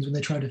that is things when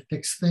they try to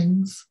fix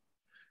things.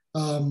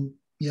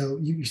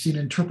 You've seen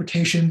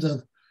interpretations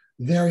of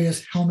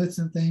various helmets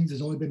and things.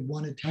 There's only been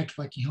one intact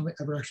Viking helmet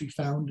ever actually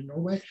found in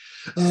Norway.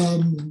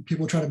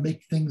 People try to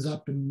make things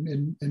up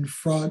and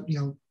fraud,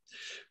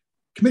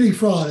 committing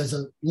fraud is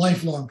a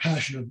lifelong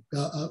passion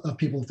of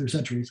people through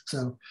centuries.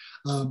 So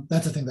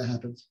that's a thing that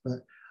happens.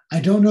 But I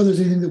don't know there's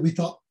anything that we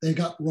thought they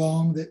got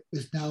wrong that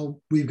is now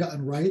we've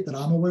gotten right that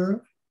I'm aware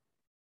of.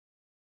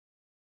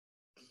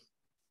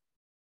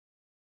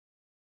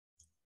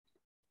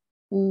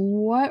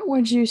 What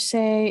would you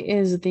say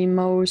is the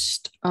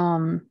most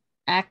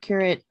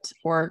accurate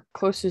or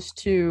closest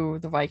to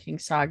the Viking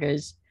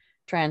sagas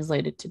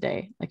translated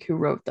today? Like who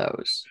wrote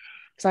those?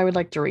 Because I would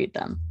like to read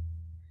them.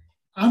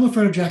 I'm a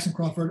friend of Jackson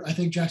Crawford. I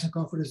think Jackson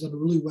Crawford has done a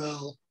really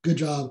good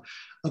job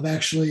of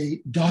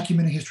actually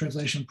documenting his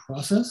translation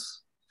process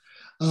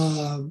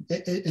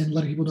and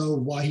letting people know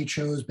why he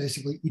chose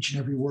basically each and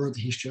every word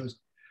that he's chosen.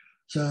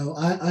 So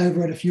I've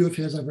read a few of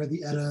his. I've read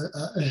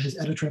his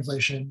Edda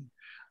translation.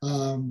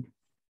 I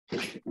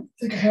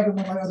think I have it in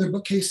my other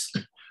bookcase.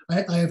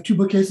 I have two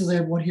bookcases. I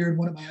have one here and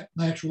one at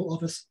my actual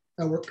office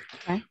at work.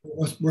 Okay.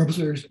 Where I'm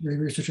very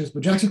researchers.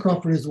 But Jackson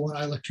Crawford is the one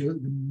I look to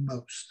the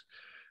most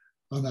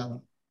on that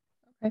one.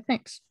 Okay,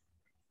 thanks.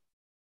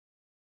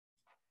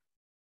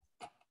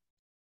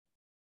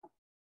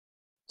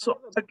 So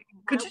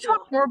could you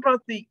talk more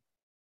about the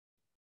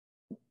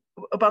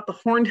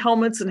horned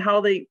helmets and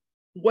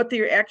what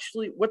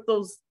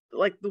those,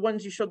 like the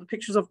ones you showed the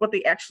pictures of, what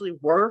they actually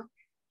were?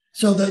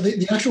 So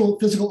the actual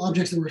physical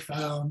objects that were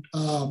found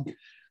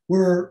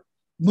were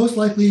most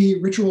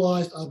likely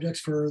ritualized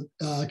objects for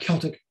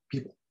Celtic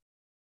people.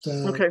 So,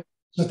 okay.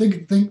 So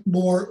think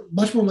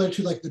much more related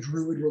to like the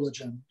Druid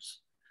religions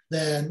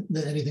than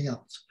anything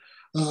else.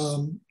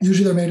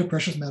 Usually they're made of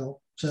precious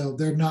metal, so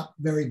they're not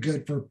very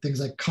good for things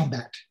like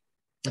combat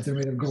if they're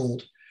made of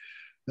gold.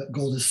 But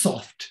gold is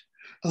soft,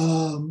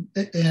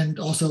 and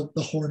also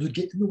the horns would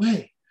get in the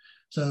way.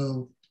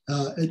 So.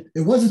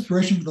 It was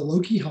inspiration for the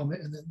Loki helmet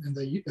in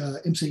the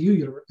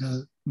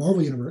MCU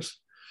Marvel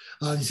universe.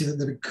 You see that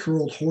the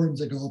curled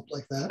horns that go up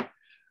like that.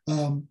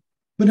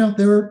 But no,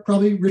 they were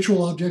probably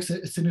ritual objects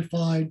that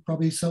signified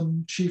probably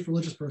some chief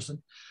religious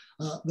person.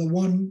 The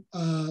one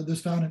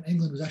that's found in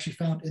England was actually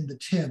found in the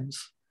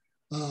Thames,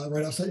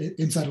 right outside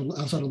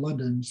of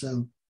London.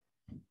 So,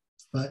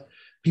 but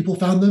people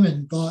found them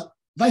and thought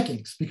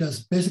Vikings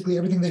because basically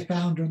everything they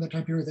found during that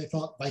time period they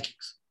thought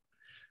Vikings.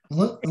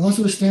 Unless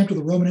it was stamped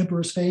with a Roman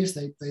emperor's face,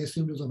 they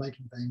assumed it was a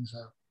Viking thing.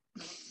 So,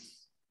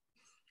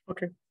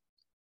 okay.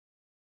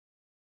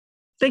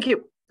 Thank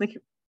you.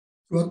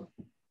 Well,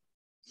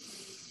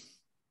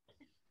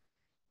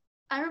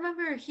 I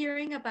remember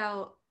hearing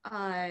about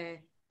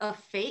a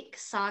fake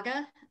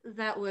saga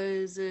that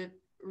was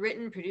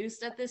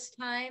produced at this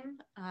time.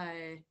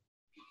 I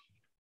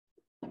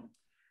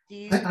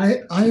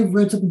have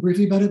read something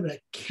briefly about it, but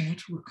I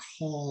can't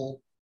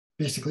recall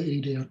basically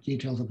any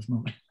details at this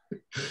moment.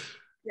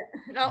 Yeah,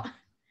 no,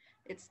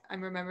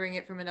 I'm remembering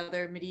it from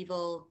another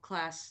medieval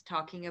class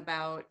talking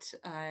about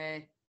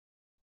the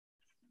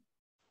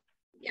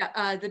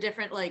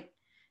different like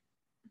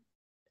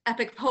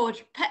epic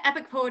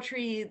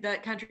poetry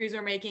that countries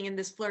are making in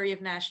this flurry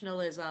of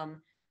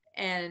nationalism,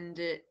 and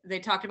they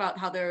talked about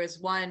how there was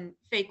one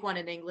fake one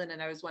in England,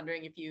 and I was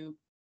wondering if you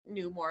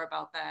knew more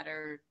about that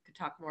or could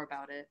talk more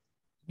about it.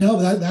 No,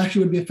 that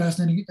actually would be a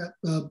fascinating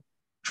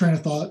train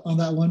of thought on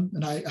that one,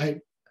 and I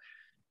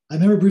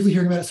remember briefly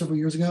hearing about it several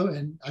years ago,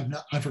 and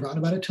I've forgotten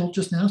about it till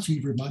just now. So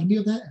you've reminded me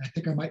of that, and I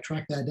think I might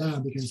track that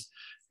down because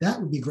that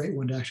would be a great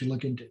one to actually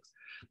look into.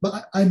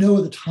 But I know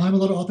at the time a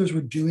lot of authors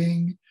were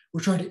trying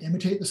to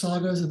imitate the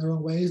sagas in their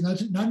own ways,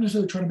 not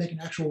necessarily trying to make an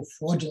actual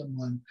fraudulent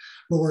one,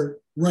 but we're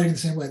writing the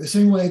same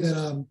way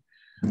that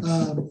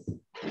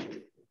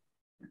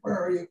where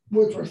are you,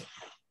 Wordsworth?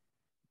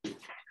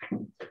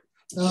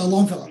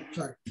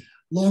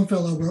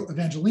 Longfellow wrote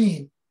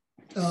Evangeline.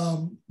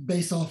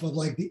 Based off of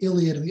like the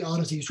Iliad and the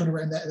Odyssey. He's trying to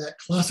write that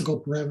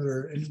classical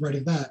parameter and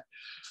writing that.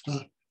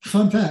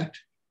 Fun fact,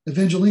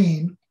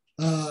 Evangeline,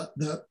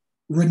 the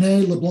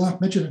Rene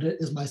Leblanc mentioned it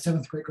is my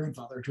 7th great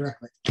grandfather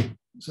directly.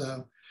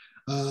 So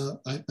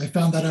I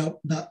found that out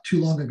not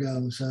too long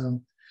ago.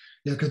 So,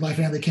 because my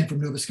family came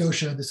from Nova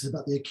Scotia. This is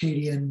about the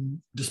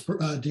Acadian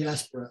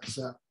diaspora.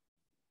 So,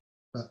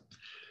 but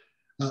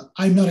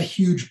I'm not a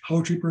huge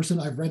poetry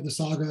person. I've read the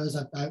sagas.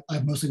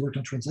 I've mostly worked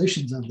on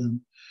translations of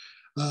them.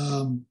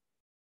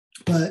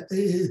 But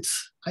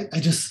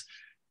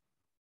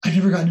I've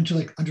never gotten into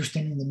like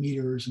understanding the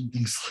meters and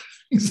things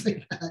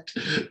like that.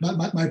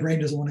 My brain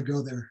doesn't want to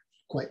go there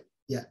quite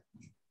yet.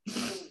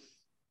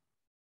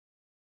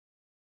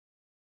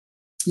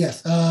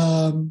 Yes,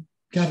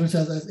 Catherine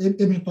says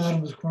Ibn Fadl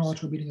was a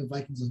chronological meeting of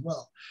Vikings as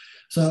well.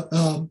 So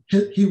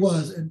he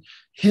was, and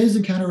his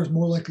encounter was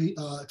more likely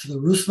to the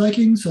Rus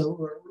Vikings,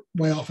 so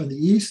way off in the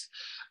east,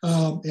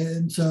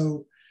 and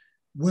so.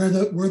 Where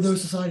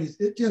those societies,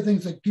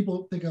 things like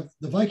people think of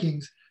the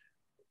Vikings,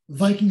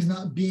 Vikings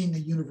not being a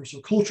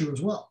universal culture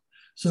as well.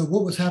 So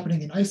what was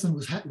happening in Iceland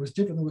was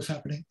different than what was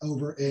happening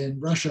over in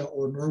Russia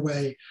or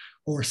Norway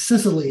or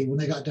Sicily when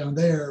they got down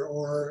there,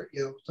 or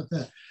like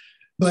that.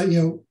 But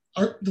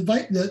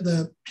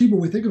the people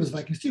we think of as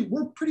Vikings too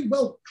were pretty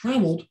well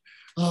traveled.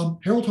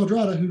 Harold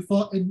Hardrada, who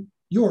fought in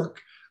York,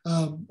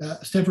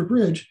 Stamford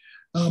Bridge,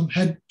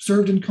 had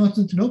served in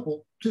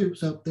Constantinople too.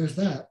 So there's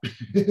that.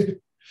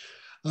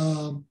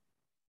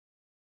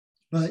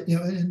 But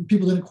and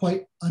people didn't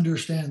quite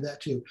understand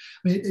that too.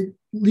 I mean,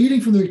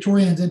 leading from the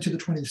Victorians into the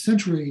 20th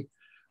century,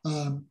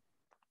 part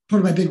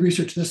of my big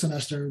research this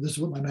semester, this is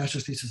what my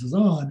master's thesis is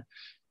on,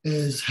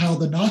 is how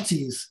the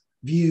Nazis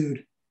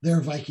viewed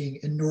their Viking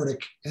and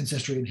Nordic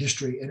ancestry and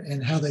history,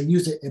 and how they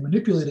used it and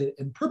manipulated it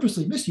and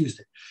purposely misused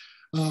it.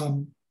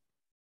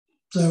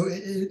 So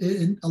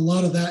a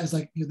lot of that is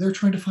like they're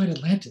trying to find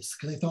Atlantis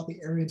because they thought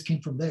the Aryans came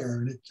from there,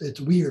 and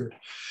it's weird.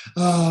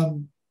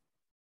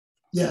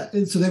 Yeah,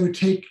 and so they would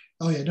take.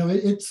 Oh yeah, no,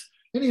 it's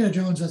Indiana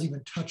Jones doesn't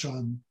even touch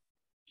on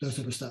those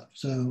type of stuff.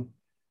 So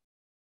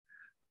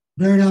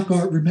Baron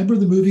Alfgard, remember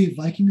the movie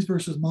Vikings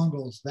versus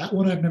Mongols? That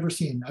one I've never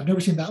seen. I've never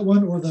seen that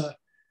one, or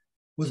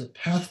was it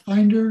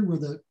Pathfinder, where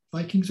the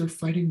Vikings are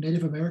fighting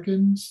Native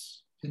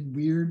Americans in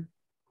weird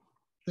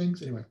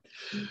things? Anyway,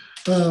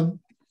 but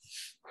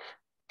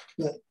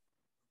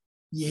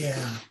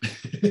yeah.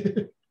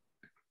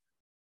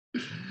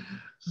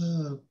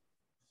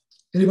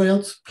 Anybody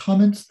else?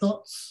 Comments,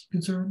 thoughts,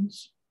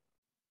 concerns,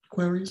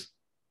 queries?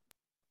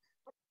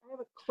 I have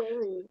a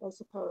query, I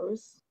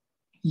suppose.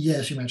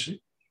 Yes, you mentioned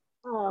it.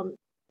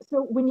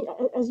 So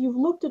as you've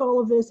looked at all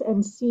of this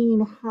and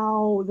seen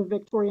how the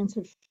Victorians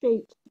have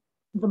shaped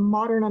the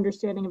modern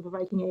understanding of the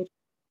Viking Age,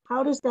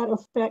 how does that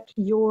affect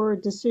your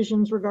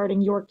decisions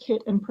regarding your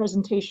kit and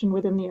presentation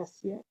within the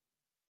SCA?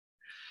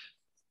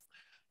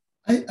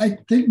 I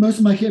think most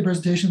of my kit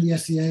presentation of the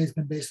SCA has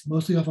been based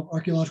mostly off of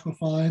archaeological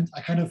finds.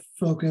 I kind of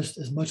focused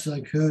as much as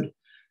I could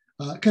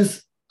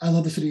because I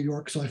love the city of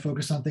York, so I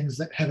focus on things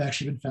that have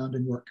actually been found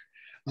in York.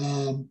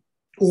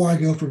 Or I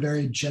go for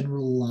very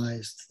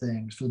generalized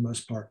things for the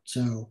most part.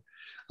 So,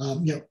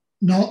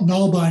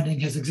 null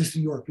binding has existed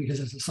in York because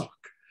it's a sock.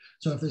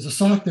 So if there's a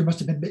sock, there must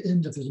have been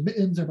mittens. If there's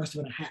mittens, there must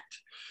have been a hat.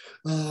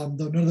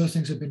 Though none of those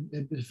things have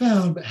been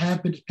found, but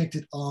have been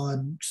depicted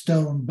on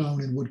stone,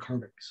 bone, and wood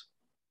carvings.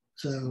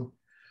 So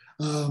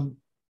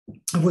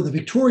of what the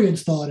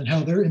Victorians thought and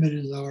how their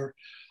images are,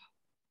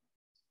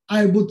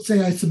 I would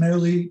say I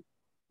summarily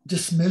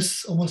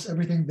dismiss almost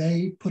everything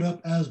they put up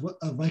as what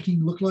a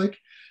Viking looked like.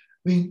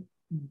 I mean,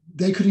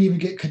 they couldn't even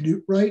get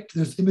Canute right.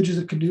 There's images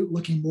of Canute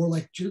looking more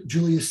like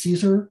Julius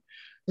Caesar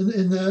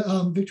in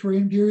the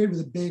Victorian period, with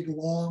a big,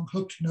 long,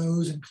 hooked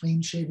nose and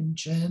clean-shaven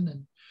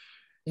chin.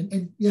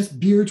 And yes,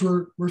 beards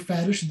were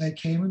faddish, and they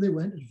came and they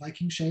went. And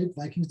Vikings shaved.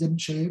 Vikings didn't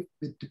shave.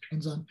 It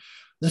depends on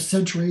the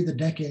century, the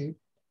decade.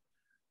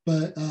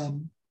 But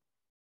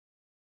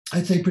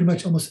I'd say pretty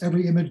much almost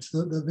every image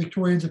the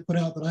Victorians have put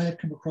out that I have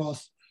come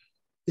across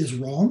is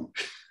wrong.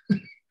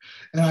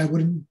 And I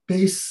wouldn't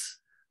base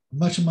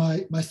much of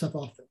my stuff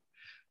off it.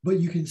 But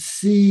you can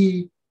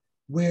see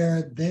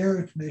where their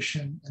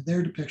information and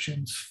their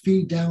depictions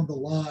feed down the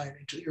line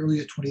into the early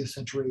 20th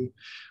century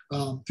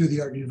through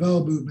the Art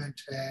Nouveau movement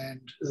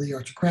and the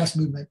arts and crafts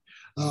movement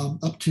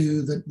up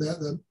to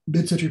the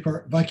mid-century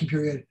Viking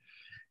period,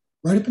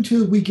 right up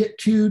until we get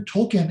to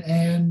Tolkien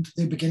and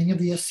the beginning of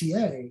the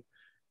SCA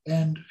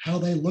and how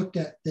they looked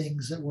at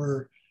things that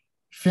were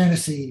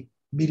fantasy,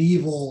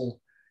 medieval,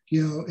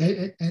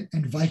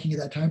 and Viking at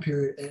that time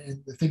period,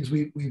 and the things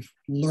we've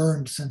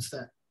learned since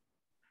then.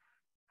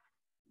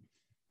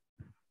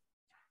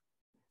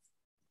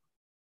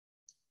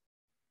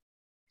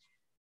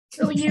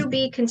 Will you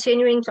be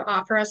continuing to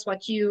offer us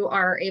what you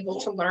are able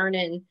to learn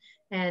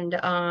and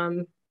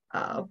kind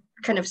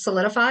of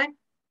solidify?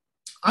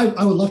 I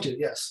would love to,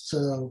 yes.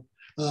 So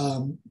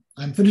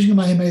I'm finishing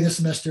my MA this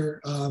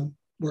semester.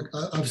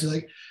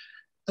 Obviously,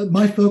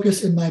 my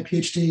focus in my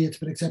PhD, it's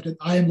been accepted.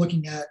 I am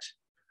looking at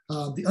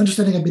the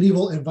understanding of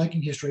medieval and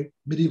Viking history,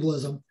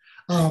 medievalism,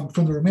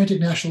 from the Romantic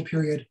National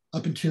period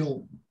up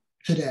until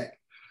today.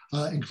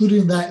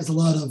 Included in that is a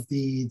lot of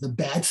the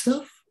bad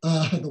stuff,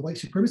 the white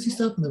supremacy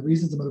stuff, and the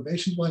reasons and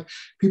motivations why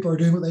people are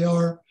doing what they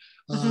are.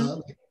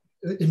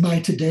 In my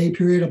today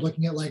period, I'm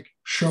looking at like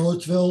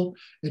Charlottesville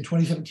in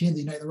 2017, the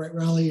Unite the Right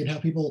rally, and how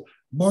people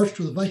marched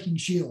with Viking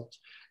shields,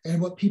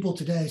 and what people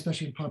today,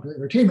 especially in popular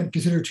entertainment,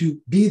 consider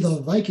to be the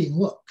Viking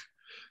look.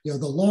 The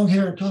long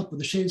hair on top with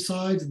the shaved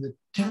sides and the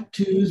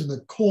tattoos and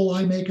the coal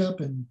eye makeup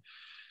and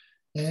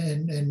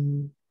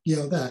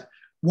that.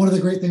 One of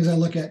the great things I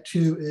look at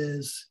too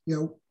is,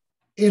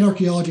 in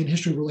archaeology and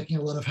history, we're looking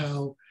at a lot of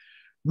how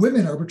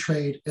women are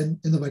portrayed in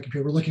the Viking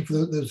period. We're looking for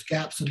those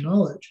gaps in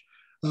knowledge.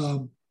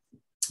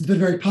 It's been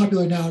very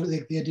popular now,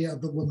 the idea of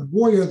the woman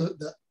warrior,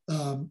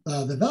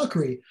 the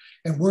Valkyrie,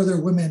 and were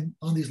there women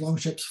on these long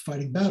ships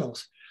fighting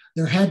battles?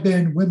 There had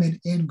been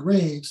women in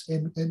graves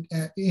in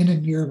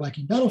and near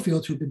Viking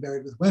battlefields who had been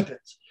buried with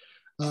weapons.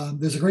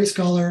 There's a great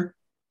scholar.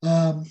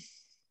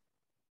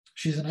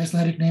 She's an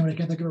Icelandic name, and I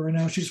can't think of it right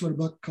now. She just wrote a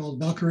book called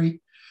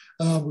Valkyrie,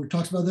 where it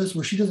talks about this,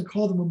 where she doesn't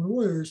call them women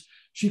warriors.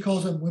 She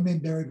calls them women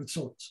buried with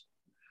swords.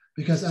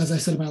 Because as I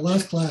said in my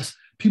last class,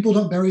 people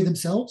don't bury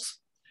themselves.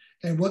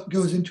 And what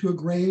goes into a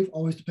grave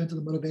always depends on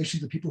the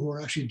motivations of the people who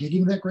are actually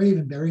digging that grave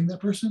and burying that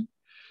person.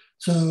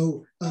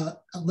 So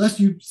unless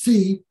you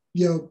see,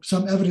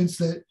 some evidence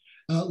that,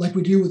 like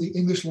we do with the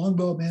English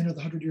longbow man of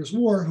the 100 Years'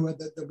 War, who had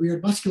the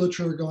weird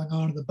musculature going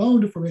on in the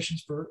bone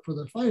deformations for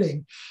their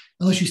fighting,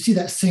 unless you see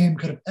that same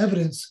kind of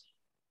evidence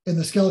in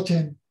the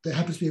skeleton that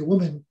happens to be a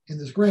woman in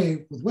this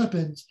grave with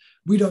weapons,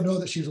 we don't know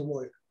that she's a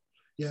warrior.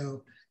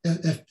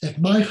 If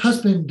my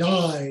husband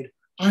died,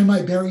 I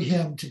might bury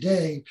him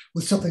today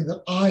with something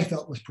that I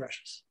felt was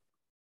precious.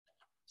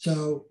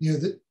 So,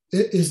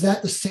 is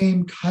that the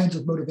same kinds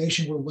of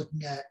motivation we're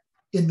looking at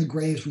in the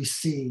graves we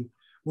see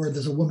where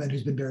there's a woman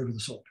who's been buried with a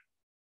sword?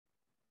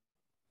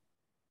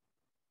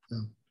 So,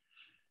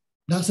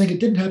 not saying it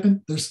didn't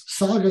happen. There's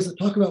sagas that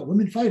talk about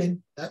women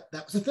fighting. That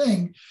was a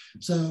thing.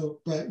 So,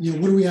 but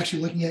what are we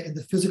actually looking at in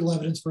the physical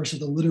evidence versus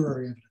the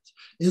literary evidence?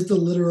 Is the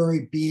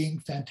literary being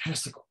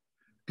fantastical?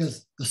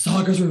 Because the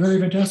sagas were very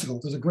fantastical.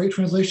 There's a great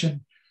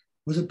translation.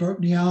 Was it Bert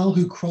Niall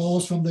who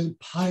crawls from the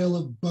pile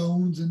of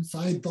bones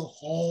inside the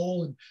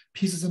hall and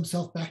pieces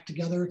himself back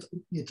together?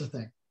 It's a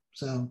thing.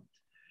 So,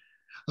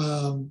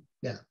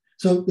 yeah.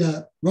 So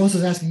Ross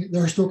is asking,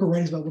 there are historical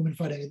writings about women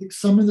fighting. I think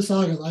some in the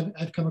sagas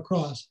I've come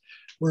across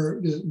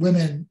where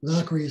women,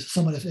 Valkyries,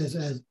 someone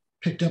has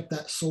picked up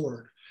that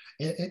sword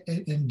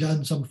and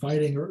done some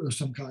fighting or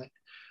some kind.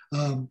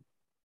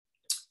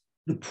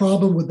 The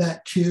problem with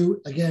that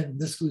too, again,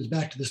 this goes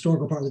back to the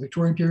historical part of the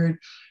Victorian period,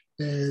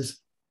 is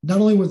not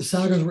only were the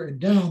sagas written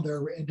down, they're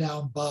written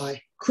down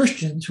by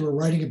Christians who are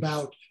writing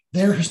about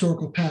their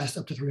historical past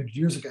up to 300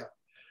 years ago.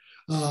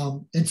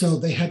 And so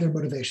they had their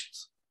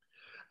motivations.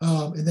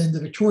 And then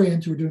the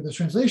Victorians who were doing those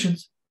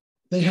translations,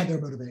 they had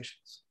there's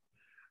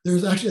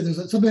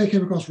something I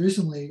came across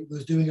recently,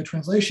 was doing a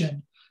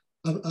translation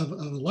of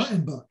a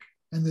Latin book.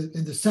 And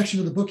the section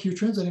of the book he was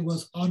translating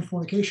was on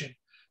fornication.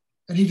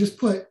 And he just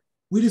put,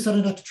 we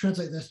decided not to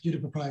translate this due to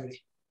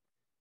propriety,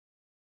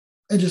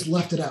 and just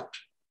left it out.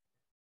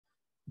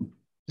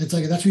 It's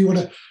like, that's where you want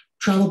to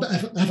travel.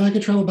 If I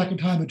could travel back in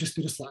time, it'd just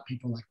be to slap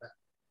people like that.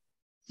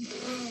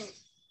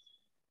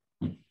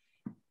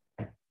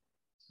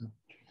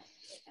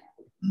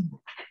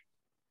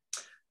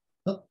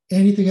 So,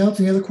 anything else?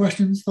 Any other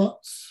questions,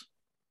 thoughts?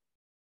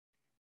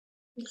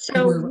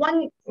 So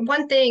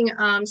one thing,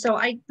 so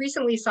I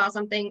recently saw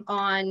something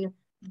on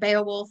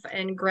Beowulf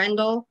and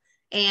Grendel,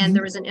 and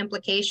there was an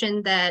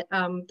implication that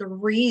the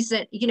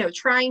reason,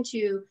 trying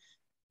to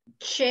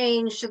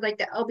change like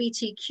the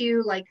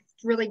LGBTQ, like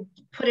really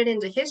put it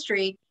into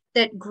history,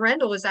 that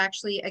Grendel was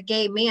actually a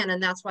gay man,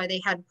 and that's why they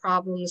had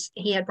problems.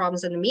 He had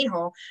problems in the meat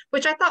hall,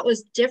 which I thought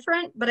was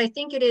different, but I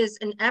think it is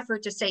an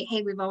effort to say,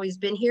 hey, we've always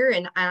been here,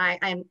 and I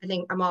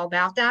think I'm all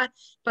about that.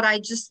 But I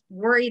just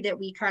worry that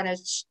we kind of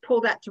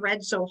pull that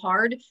thread so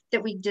hard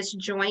that we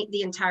disjoint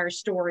the entire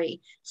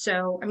story.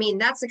 So, I mean,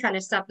 that's the kind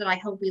of stuff that I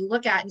hope we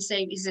look at and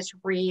say, is this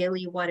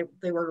really what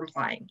they were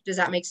implying? Does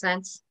that make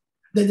sense?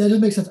 That does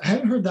make sense. I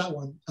haven't heard that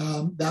one.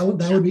 That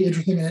would be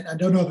interesting, and I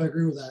don't know if I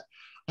agree with that.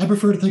 I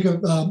prefer to think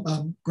of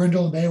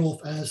Grendel and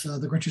Beowulf as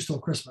the Grinch Who Stole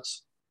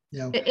Christmas.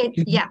 Yeah.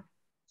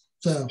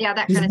 So yeah,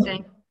 that kind of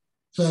thing.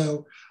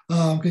 So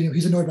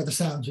he's annoyed by the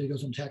sound, so he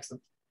goes and attacks them.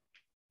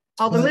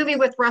 Oh, the movie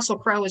with Russell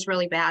Crowe is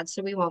really bad,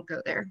 so we won't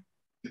go there.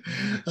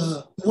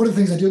 One of the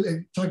things I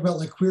do talk about,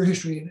 like queer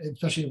history, and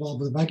especially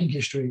involved with Viking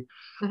history.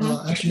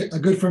 Actually, a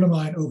good friend of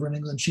mine over in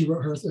England, she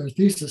wrote her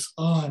thesis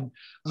on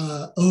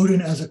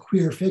Odin as a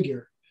queer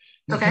figure.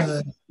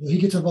 Because he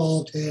gets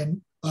involved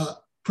in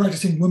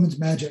practicing women's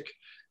magic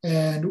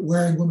and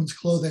wearing women's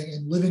clothing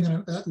and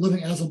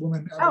living as a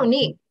woman. Oh,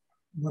 neat.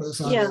 One of the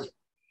sagas.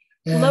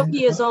 Yeah. And,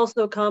 Loki is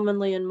also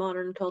commonly in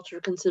modern culture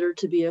considered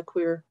to be a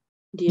queer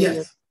deity.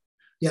 Yes.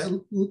 Yeah,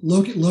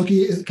 Loki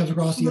comes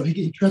across,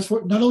 he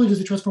transforms, not only does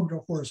he transform into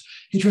a horse,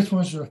 he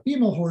transforms into a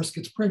female horse,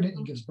 gets pregnant,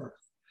 and gives birth.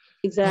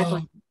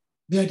 Exactly.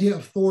 The idea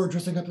of Thor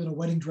dressing up in a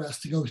wedding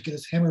dress to go get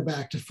his hammer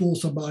back to fool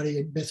somebody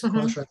and miss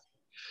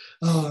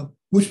cross-dressing,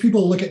 which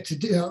people look at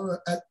today,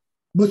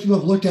 most people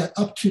have looked at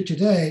up to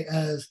today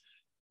as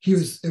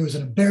it was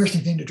an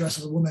embarrassing thing to dress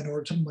as a woman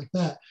or something like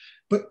that.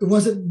 But it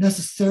wasn't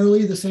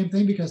necessarily the same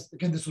thing because,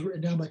 again, this was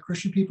written down by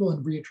Christian people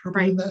and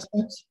reinterpreted in that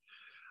sense.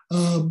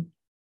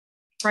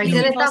 Right.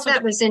 And I thought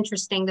that was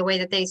interesting, the way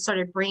that they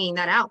started bringing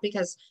that out,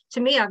 because to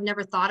me, I've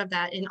never thought of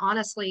that. And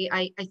honestly,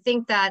 I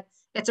think that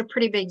it's a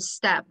pretty big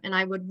step. And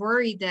I would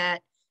worry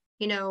that,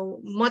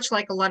 much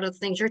like a lot of the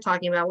things you're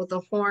talking about with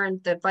the horn,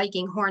 the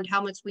Viking horned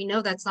helmets, we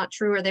know that's not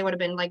true, or they would have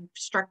been like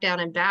struck down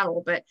in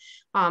battle. But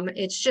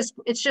it's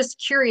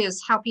just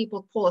curious how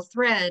people pull a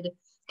thread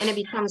and it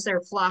becomes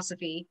their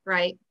philosophy,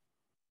 right?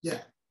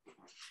 Yeah.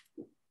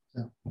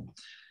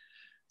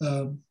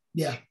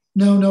 Yeah.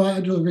 No, I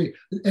do agree.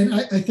 And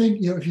I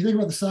think, if you think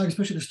about the saga,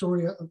 especially the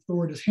story of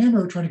Thor and his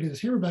hammer, trying to get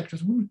his hammer back to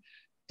his woman,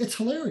 it's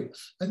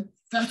hilarious. And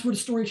that's what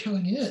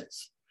storytelling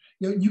is.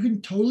 you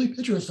can totally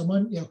picture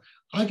someone,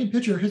 I can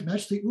picture His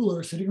Majesty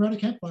Uller sitting around a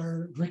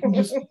campfire, drinking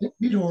his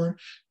mead horn,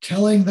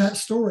 telling that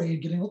story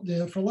and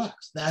getting for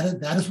laughs. That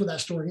is what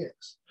that story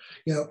is.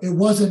 It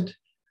wasn't,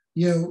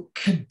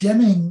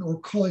 condemning or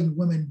calling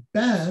women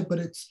bad, but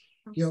it's,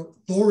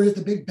 Thor is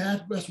the big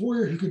bad best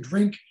warrior who could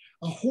drink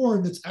a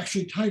horn that's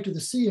actually tied to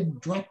the sea and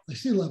drop the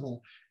sea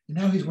level. And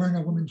now he's wearing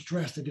a woman's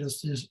dress to get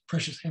his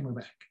precious hammer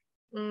back.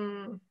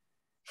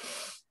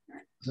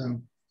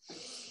 So.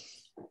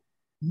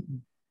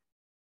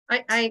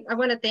 I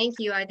want to thank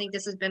you. I think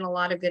this has been a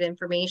lot of good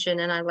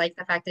information, and I like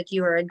the fact that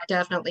you are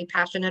definitely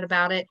passionate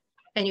about it,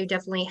 and you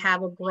definitely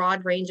have a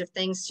broad range of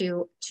things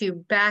to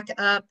back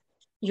up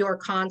your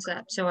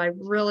concept. So I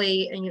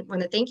really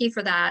want to thank you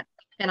for that,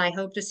 and I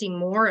hope to see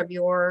more of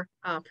your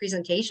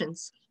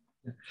presentations.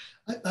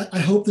 I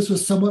hope this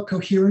was somewhat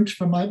coherent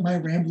from my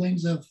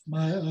ramblings of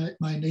my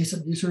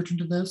nascent research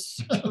into this.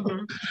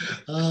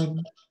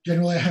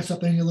 Generally, I have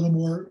something a little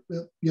more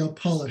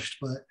polished,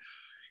 but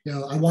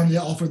I wanted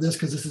to offer this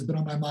because this has been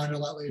on my mind a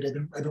lot lately.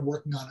 I've been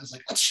working on it. It's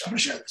like, I'm gonna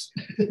share this.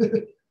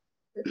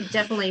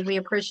 Definitely, we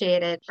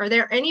appreciate it. Are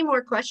there any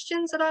more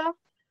questions at all?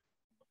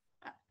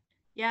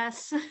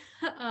 Yes.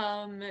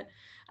 I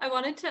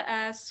wanted to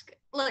ask,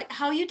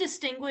 how you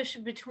distinguish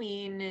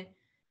between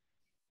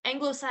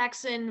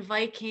Anglo-Saxon,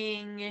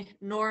 Viking,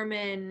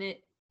 Norman.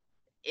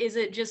 Is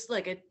it just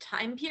like a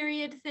time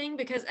period thing?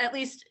 Because at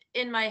least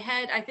in my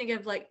head, I think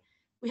of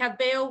we have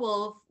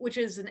Beowulf, which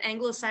is an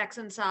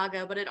Anglo-Saxon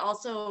saga, but it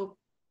also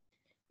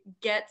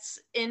gets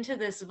into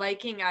this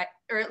Viking,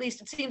 or at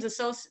least it seems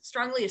so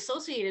strongly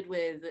associated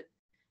with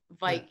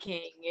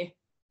Viking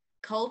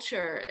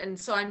culture. And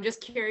so I'm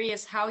just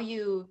curious how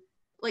you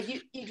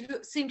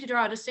seem to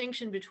draw a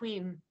distinction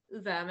between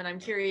them, and I'm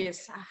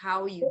curious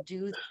how you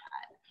do that.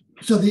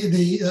 So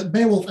the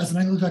Beowulf as an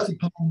Anglo-Saxon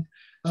poem,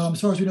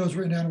 as far as we know, is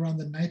written down around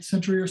the 9th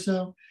century or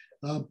so.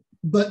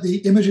 But the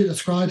image it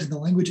describes and the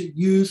language it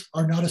used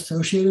are not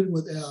associated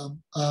with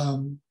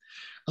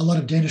a lot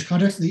of Danish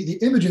context. The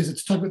images,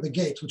 it's talking about the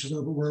gates, which is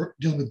where we're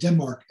dealing with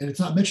Denmark, and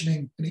it's not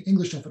mentioning any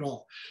English stuff at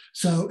all.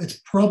 So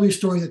it's probably a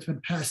story that's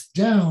been passed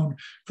down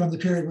from the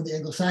period when the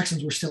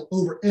Anglo-Saxons were still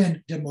over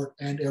in Denmark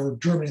or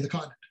Germany, the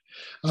continent.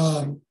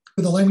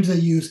 But the language they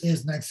use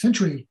is 9th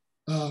century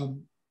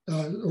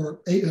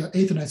or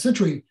 8th and 9th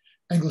century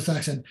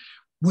Anglo-Saxon,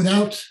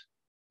 without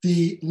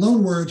the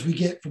loan words we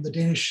get from the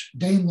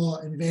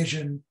Danelaw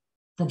invasion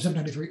from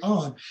 793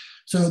 on.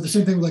 So the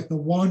same thing with the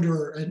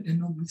Wanderer and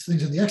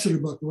things in the Exeter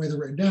book, the way they're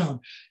written down,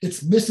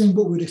 it's missing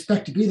what we'd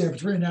expect to be there. If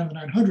it's written down in the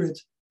 900s,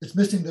 it's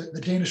missing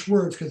the Danish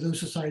words because those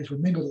societies were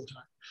mingled at the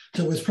time.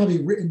 So it's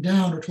probably written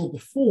down or told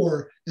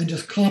before and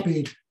just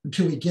copied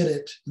until we get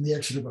it in the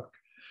Exeter book.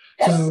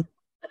 So,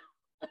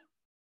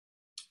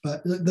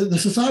 but the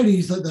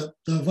societies, the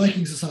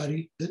Viking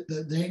society,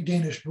 the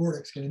Danish,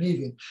 Nordic,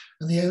 Scandinavian,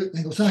 and the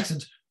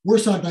Anglo-Saxons were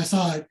side by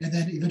side and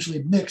then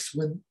eventually mixed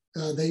when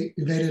they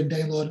invaded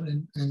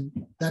Danelaw and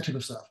that type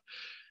of stuff.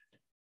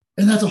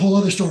 And that's a whole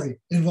other story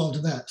involved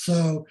in that.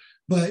 So,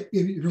 but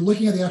if you're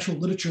looking at the actual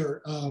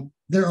literature,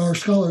 there are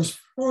scholars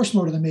far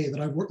smarter than me that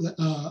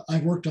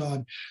I've worked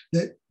on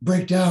that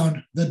break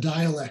down the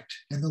dialect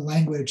and the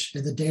language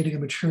and the dating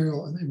of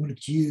material and when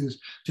it's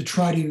used to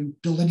try to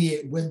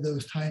delineate when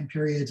those time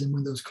periods and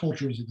when those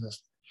cultures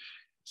exist.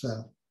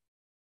 So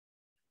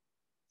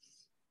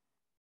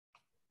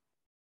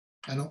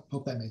I don't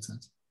hope that made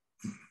sense.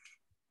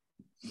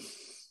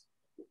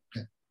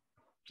 Okay,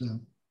 so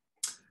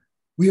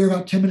we are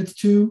about 10 minutes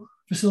to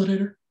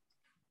facilitator.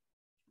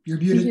 You're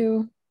muted. Thank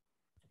you.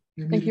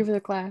 You're Thank you muted. for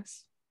the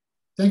class.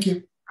 Thank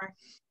you.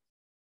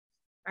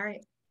 All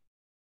right.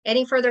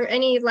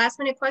 Any last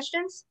minute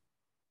questions?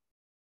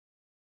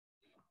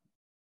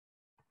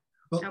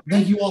 Well, Okay.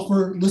 Thank you all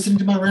for listening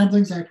to my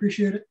ramblings. I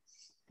appreciate it.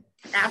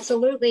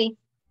 Absolutely.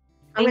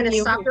 I'm Thank going to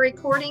you. stop the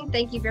recording.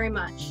 Thank you very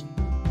much.